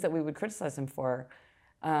 things that we would criticize him for.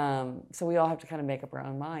 So we all have to kind of make up our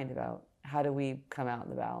own mind about how do we come out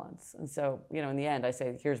in the balance. And so, in the end, I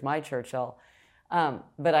say, here's my Churchill.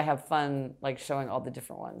 But I have fun like showing all the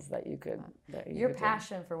different ones that you could. Your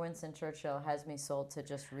passion for Winston Churchill has me sold to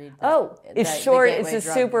just read. It's short. It's a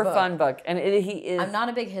super fun book, and he is. I'm not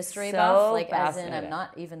a big history buff, like as in I'm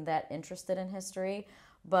not even that interested in history,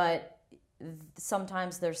 but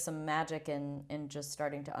sometimes there's some magic in just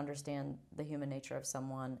starting to understand the human nature of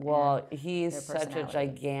someone. Well, he's such a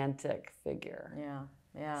gigantic figure.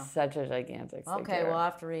 Yeah. Such a gigantic figure. Okay, well,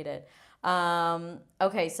 I'll have to read it.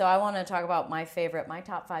 Okay, so I want to talk about my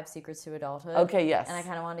top 5 secrets to adulthood. Okay, yes. And I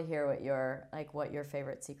kind of want to hear what your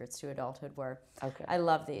favorite secrets to adulthood were. Okay. I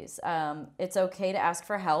love these. It's okay to ask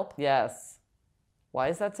for help. Yes. Why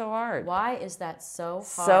is that so hard? Why is that so hard?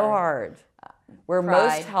 So hard. We're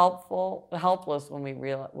Pride. most helpless when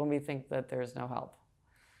we think that there's no help.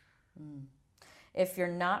 If you're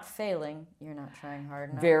not failing, you're not trying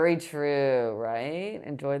hard enough. Very true, right?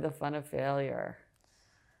 Enjoy the fun of failure.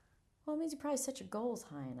 Well, it means you probably set your goals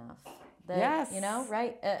high enough. That, Yes.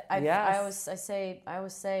 Right? Yes. I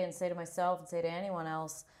always say and say to myself and say to anyone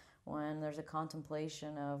else when there's a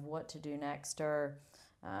contemplation of what to do next or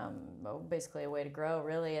basically a way to grow,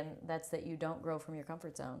 really, and that's that you don't grow from your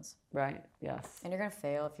comfort zones. Right, yes. And you're going to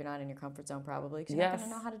fail if you're not in your comfort zone, probably, because you're not going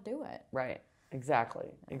to know how to do it. Right, exactly.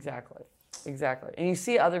 And you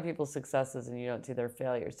see other people's successes and you don't see their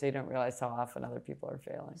failures, so you don't realize how often other people are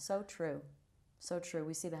failing. So true. So true.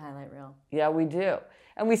 We see the highlight reel. Yeah, we do.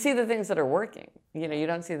 And we see the things that are working. You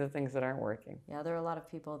don't see the things that aren't working. Yeah, there are a lot of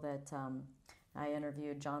people that I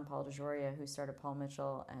interviewed. John Paul DeJoria, who started Paul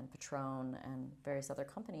Mitchell and Patron and various other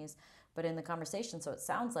companies. But in the conversation, so it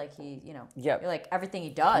sounds like you're like everything he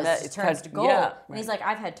does just turns to gold. Yeah, right. And he's like,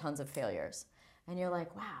 I've had tons of failures. And you're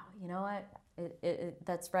like, wow, you know what?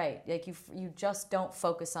 That's right. Like you just don't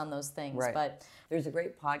focus on those things. Right. But there's a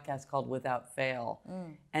great podcast called Without Fail,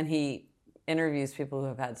 and he interviews people who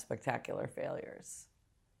have had spectacular failures,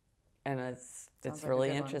 and it's really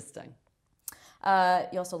interesting.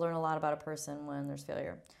 You also learn a lot about a person when there's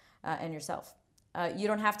failure, and yourself. You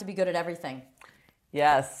don't have to be good at everything.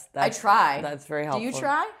 Yes, I try. That's very helpful. Do you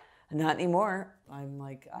try? Not anymore. I'm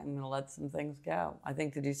going to let some things go. I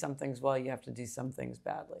think to do some things well, you have to do some things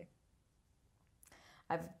badly.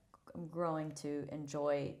 I'm growing to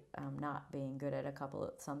enjoy not being good at a couple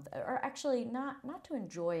of something, or actually not to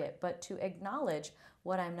enjoy it, but to acknowledge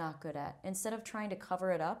what I'm not good at instead of trying to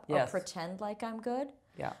cover it up or pretend like I'm good.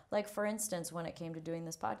 Yeah. Like for instance, when it came to doing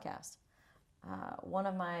this podcast, one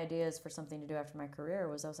of my ideas for something to do after my career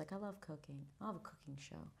was I was like, I love cooking. I'll have a cooking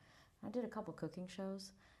show. I did a couple cooking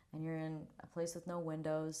shows, and you're in a place with no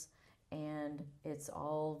windows, and it's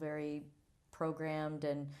all very programmed,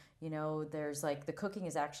 and there's like the cooking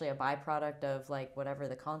is actually a byproduct of like whatever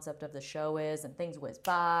the concept of the show is, and things whiz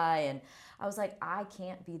by, and I was like, I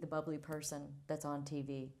can't be the bubbly person that's on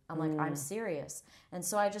TV. I'm like, I'm serious. And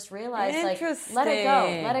so I just realized, like, let it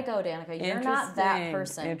go, Danica. You're not that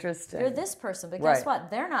person. Interesting. You're this person, but guess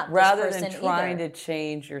what? They're not this Rather person than trying either. to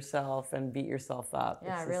change yourself and beat yourself up.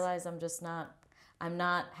 Yeah, I realize I'm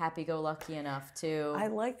not happy-go-lucky enough to I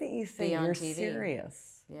like that you say you're TV.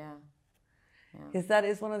 serious. Yeah. Because that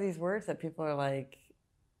is one of these words that people are like,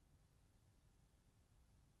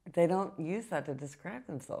 they don't use that to describe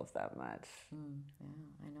themselves that much. Yeah,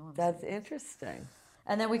 I know. That's interesting.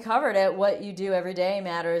 And then we covered it. What you do every day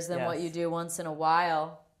matters than what you do once in a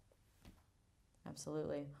while.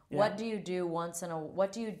 Absolutely. Yeah. What do you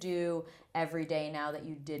do every day now that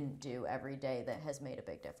you didn't do every day that has made a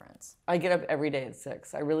big difference? I get up every day at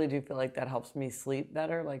 6. I really do feel like that helps me sleep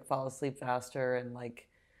better, like fall asleep faster, and like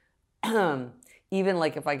even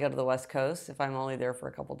like if I go to the West Coast, if I'm only there for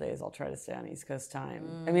a couple days, I'll try to stay on East Coast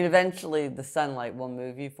time. I mean, eventually the sunlight will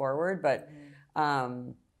move you forward, but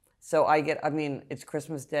so I mean, it's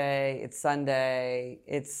Christmas Day, it's Sunday,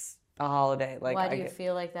 it's a holiday. Like, why do you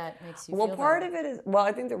feel like that makes you well, feel part better? of it is, well,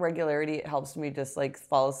 I think the regularity helps me just like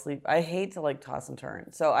fall asleep. I hate to like toss and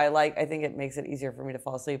turn. So I think it makes it easier for me to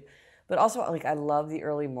fall asleep. But also like I love the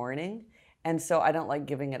early morning. And so I don't like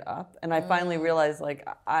giving it up. And I finally realized like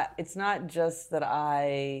it's not just that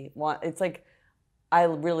I want, it's like I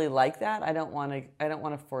really like that. I don't want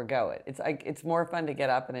to forego it. It's like it's more fun to get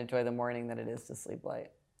up and enjoy the morning than it is to sleep late.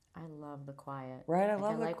 I love the quiet. Right, I Like,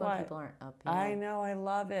 love the like quiet. when people aren't up. I know, I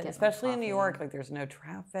love it. Get my Especially in New coffee. York, like there's no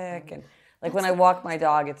traffic and like That's when I the walk my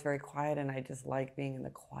dog, it's very quiet and I just like being in the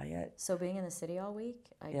quiet. So being in the city all week,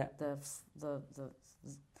 Yeah. the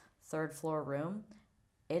third floor room,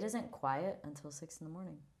 it isn't quiet until 6 in the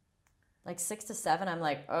morning. Like 6 to 7, I'm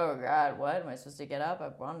like, oh God, what am I supposed to get up? I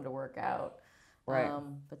wanted to work out. Right.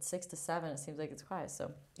 But 6 to 7, it seems like it's quiet.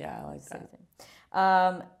 So Yeah, I like same that.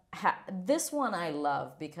 thing. This one I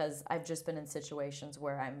love because I've just been in situations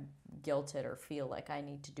where I'm guilted or feel like I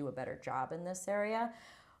need to do a better job in this area.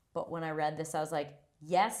 But when I read this, I was like,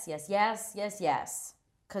 yes, yes, yes, yes, yes.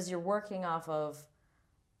 Because you're working off of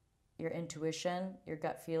your intuition, your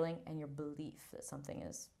gut feeling, and your belief that something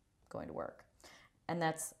is going to work. And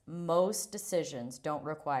that's most decisions don't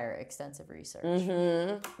require extensive research.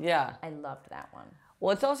 Yeah. I loved that one.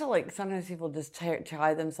 Well, it's also like sometimes people just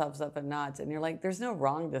tie themselves up in knots, and you're like, "There's no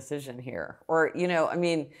wrong decision here," or I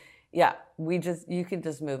mean, yeah, you can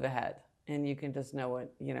just move ahead, and you can just know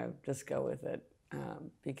what just go with it,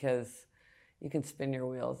 because you can spin your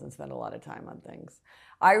wheels and spend a lot of time on things.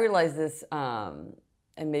 I realize this, and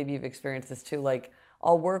maybe you've experienced this too. Like,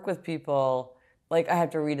 I'll work with people. Like, I have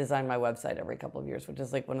to redesign my website every couple of years, which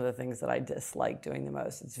is like one of the things that I dislike doing the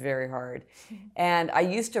most. It's very hard. And I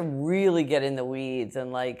used to really get in the weeds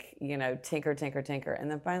and like, tinker.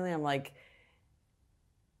 And then finally I'm like,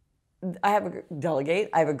 delegate.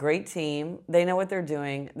 I have a great team. They know what they're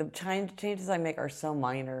doing. The changes I make are so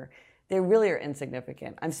minor. They really are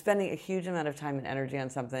insignificant. I'm spending a huge amount of time and energy on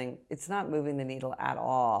something. It's not moving the needle at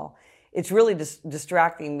all. It's really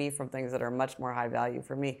distracting me from things that are much more high value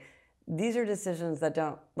for me. These are decisions that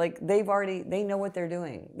don't, like, they know what they're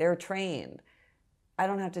doing. They're trained. I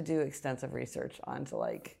don't have to do extensive research onto,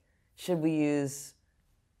 like, should we use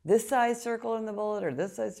this size circle in the bullet or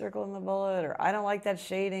this size circle in the bullet, or I don't like that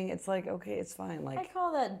shading. It's like, okay, it's fine. I Like,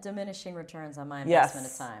 call that diminishing returns on my Yes. investment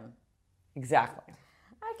of time. exactly.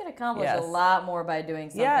 I could accomplish Yes. a lot more by doing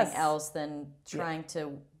something Yes. else than trying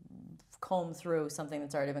to comb through something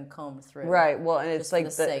that's already been combed through. Right. Well, and it's Just like for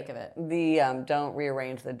the sake of it. don't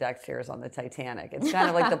rearrange the deck chairs on the Titanic. It's kind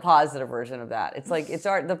of like the positive version of that. It's like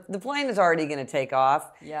the plane is already going to take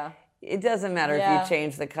off. Yeah. It doesn't matter if Yeah. you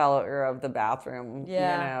change the color of the bathroom,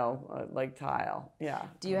 Yeah. like tile. Yeah.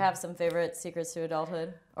 Do you have some favorite secrets to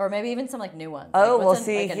adulthood? Or maybe even some like new ones? Oh, Like, well, what's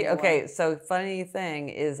see, like, a new okay, one? so funny thing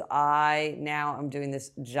is I now am doing this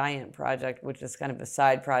giant project, which is kind of a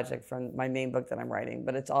side project from my main book that I'm writing,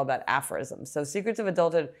 but it's all about aphorisms. So Secrets of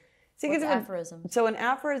Adulthood. What's aphorism? So an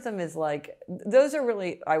aphorism is like, those are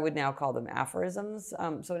really, I would now call them aphorisms.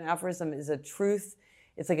 So an aphorism is a truth,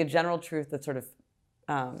 it's like a general truth that's sort of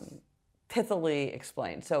pithily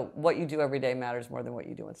explained. So what you do every day matters more than what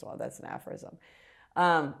you do once in a while. That's an aphorism.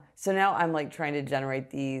 So now I'm like trying to generate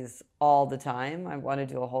these all the time. I want to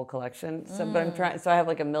do a whole collection. So, but I'm trying. So I have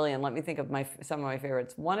like a million. Let me think of some of my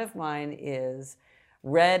favorites. One of mine is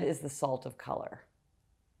red is the salt of color.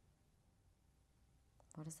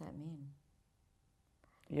 What does that mean?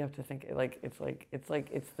 You have to think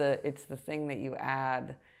it's the thing that you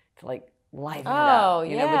add to like liven it Oh, up. But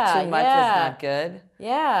yeah, too much yeah. is not good.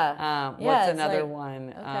 Yeah. What's Yeah, it's another like- one?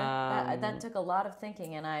 Okay. That took a lot of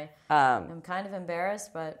thinking, and I Um, am kind of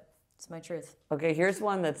embarrassed, but it's my truth. Okay, here's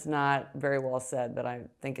one that's not very well said, but I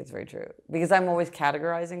think it's very true. Because I'm always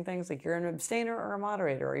categorizing things, like you're an abstainer or a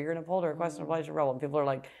moderator, or you're an upholder, a question, obliged, or rebel. And people are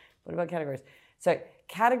like, what about categories? So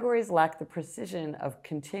categories lack the precision of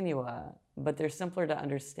continua, but they're simpler to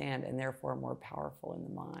understand and therefore more powerful in the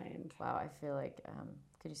mind. Wow, I feel like,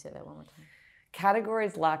 could you say that one more time?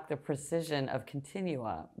 Categories lack the precision of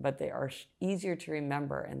continua, but they are easier to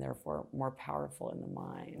remember and therefore more powerful in the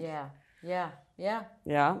mind. Yeah. Yeah?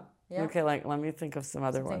 Yeah. Okay, like let me think of some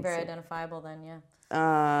other Something ones. very identifiable then, yeah.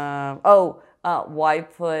 Why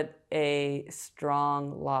put a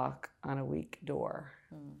strong lock on a weak door?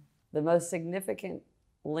 The most significant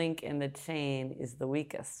link in the chain is the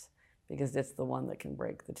weakest because it's the one that can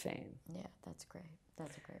break the chain. Yeah, that's great.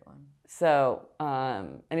 That's a great one. So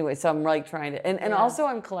so I'm like trying to, and Yeah. also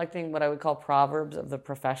I'm collecting what I would call proverbs of the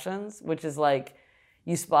professions, which is like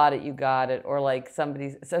you spot it, you got it. Or like somebody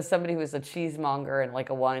who was a cheesemonger and like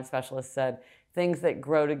a wine specialist said, things that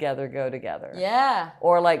grow together go together. Yeah.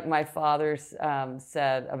 Or like my father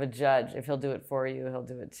said of a judge, if he'll do it for you, he'll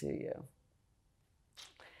do it to you.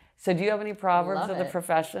 So do you have any proverbs of the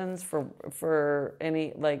professions for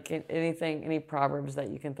any, like anything, any proverbs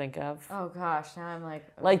that you can think of? Oh gosh, now I'm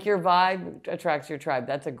like your vibe attracts your tribe.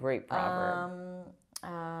 That's a great proverb.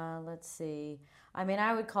 Let's see. I mean,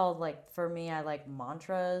 I would call for me, I like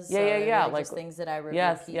mantras. Yeah. Like just things that I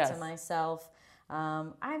repeat to myself.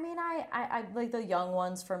 I mean, I like the young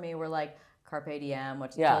ones for me were like carpe diem,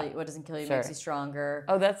 what doesn't kill you makes you stronger.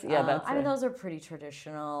 Oh, that's I mean, those are pretty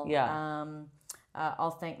traditional. Yeah.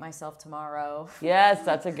 I'll thank myself tomorrow. Yes,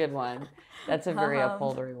 that's a good one. That's a very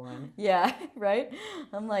upholdery one. Yeah, right?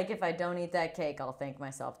 I'm like, if I don't eat that cake, I'll thank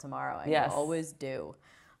myself tomorrow. I always do.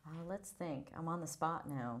 Let's think. I'm on the spot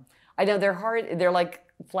now. I know they're hard. They're like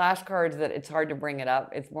flashcards that it's hard to bring it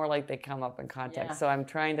up. It's more like they come up in context. Yeah. So I'm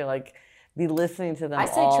trying to like be listening to them all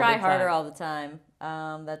the time. I say try harder all the time.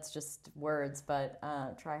 That's just words, but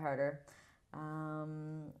try harder.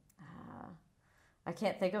 I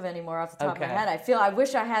can't think of any more off the top of my head. I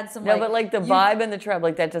wish I had some. No, but like the vibe and the tribe,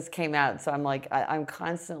 like that just came out. So I'm like, I'm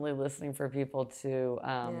constantly listening for people to,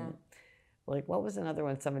 like, what was another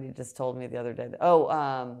one somebody just told me the other day?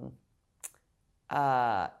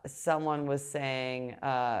 Someone was saying,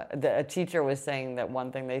 a teacher was saying that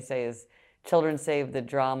one thing they say is, children save the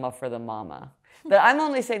drama for the mama. But I'm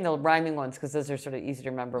only saying the rhyming ones because those are sort of easy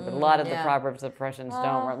to remember. But a lot of the proverbs of professions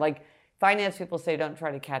don't. Like finance people say, don't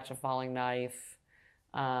try to catch a falling knife.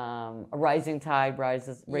 A rising tide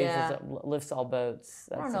lifts all boats.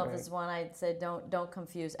 I don't know if this one I'd say don't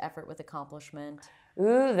confuse effort with accomplishment.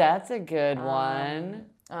 Ooh, that's a good one.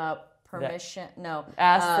 Permission.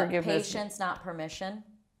 Ask forgiveness. Patience, not permission.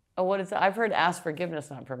 Oh, what is that? I've heard ask forgiveness,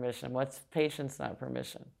 not permission. What's patience, not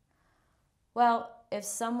permission? Well, if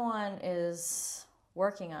someone is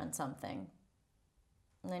working on something,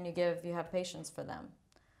 and then you have patience for them,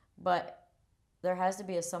 but there has to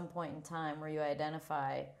be some point in time where you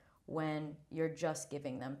identify when you're just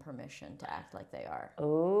giving them permission to act like they are.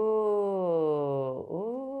 Ooh,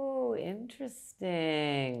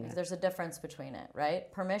 interesting. There's a difference between it,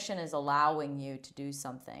 right? Permission is allowing you to do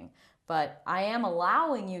something, but I am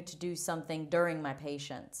allowing you to do something during my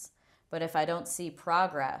patience. But if I don't see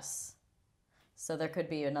progress, so there could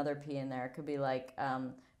be another P in there. It could be like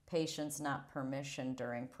patience, not permission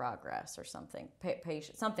during progress or something.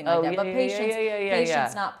 Patience, something like that. But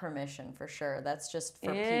patience, not permission for sure. That's just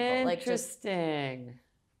for people. Like interesting.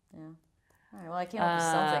 Yeah. All right. Well, I came up with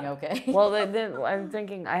something. Okay. Well, then I'm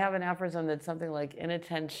thinking I have an aphorism that's something like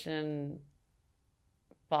inattention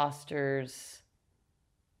fosters.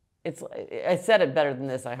 I said it better than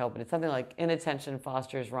this, I hope, but it's something like inattention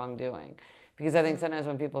fosters wrongdoing, because I think sometimes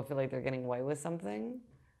when people feel like they're getting away with something,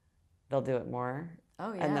 they'll do it more.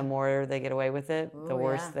 Oh, yeah. And the more they get away with it, the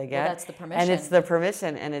worse they get. Well, that's the permission. And it's the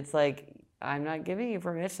permission. And it's like, I'm not giving you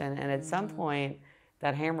permission. And at some point,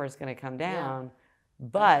 that hammer is going to come down. Yeah.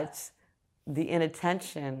 But the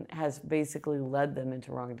inattention has basically led them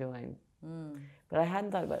into wrongdoing. But I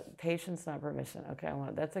hadn't thought about patience, not permission. Okay,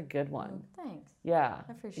 that's a good one. Thanks. Yeah.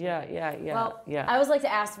 I appreciate it. Yeah. Well, I always like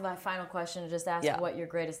to ask my final question, just ask what your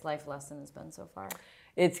greatest life lesson has been so far.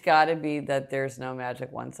 It's got to be that there's no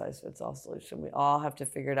magic one-size-fits-all solution. We all have to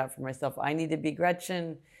figure it out for myself. I need to be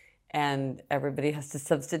Gretchen, and everybody has to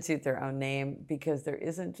substitute their own name, because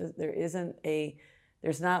there's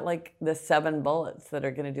not like the 7 bullets that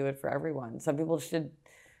are going to do it for everyone. Some people should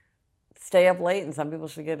stay up late, and some people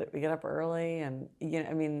should get up early, and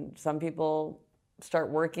some people start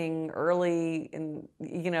working early, and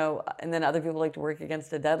and then other people like to work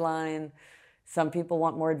against a deadline. Some people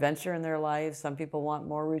want more adventure in their life. Some people want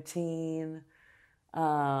more routine.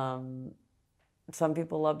 Some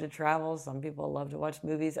people love to travel. Some people love to watch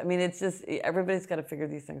movies. I mean, it's just everybody's got to figure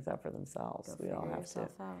these things out for themselves. We all have to.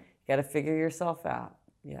 You got to figure yourself out.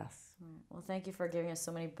 Yes. Well, thank you for giving us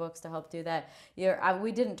so many books to help do that.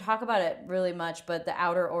 We didn't talk about it really much, but The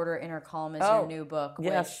Outer Order, Inner Calm is your new book.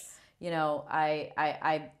 Yes. Which,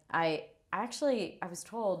 I was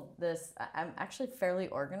told this. I'm actually fairly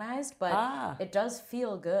organized, but it does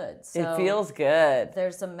feel good. So it feels good.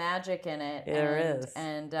 There's some magic in it. There is.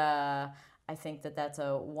 And I think that's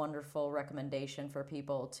a wonderful recommendation for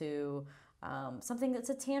people to something that's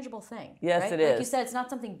a tangible thing. Yes, right? it is. Like you said, it's not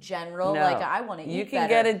something general. No. Like I want to eat You can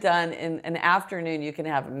better. get it done in an afternoon. You can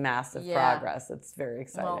have massive progress. It's very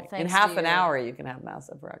exciting. Well, in half an hour, you can have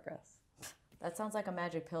massive progress. That sounds like a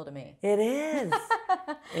magic pill to me. It is.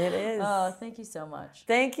 It is. Oh, thank you so much.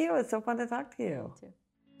 Thank you. It's so fun to talk to you. Me too.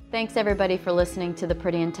 Thanks everybody for listening to the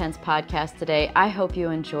Pretty Intense podcast today. I hope you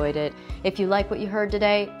enjoyed it. If you like what you heard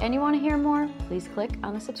today and you want to hear more, please click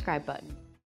on the subscribe button.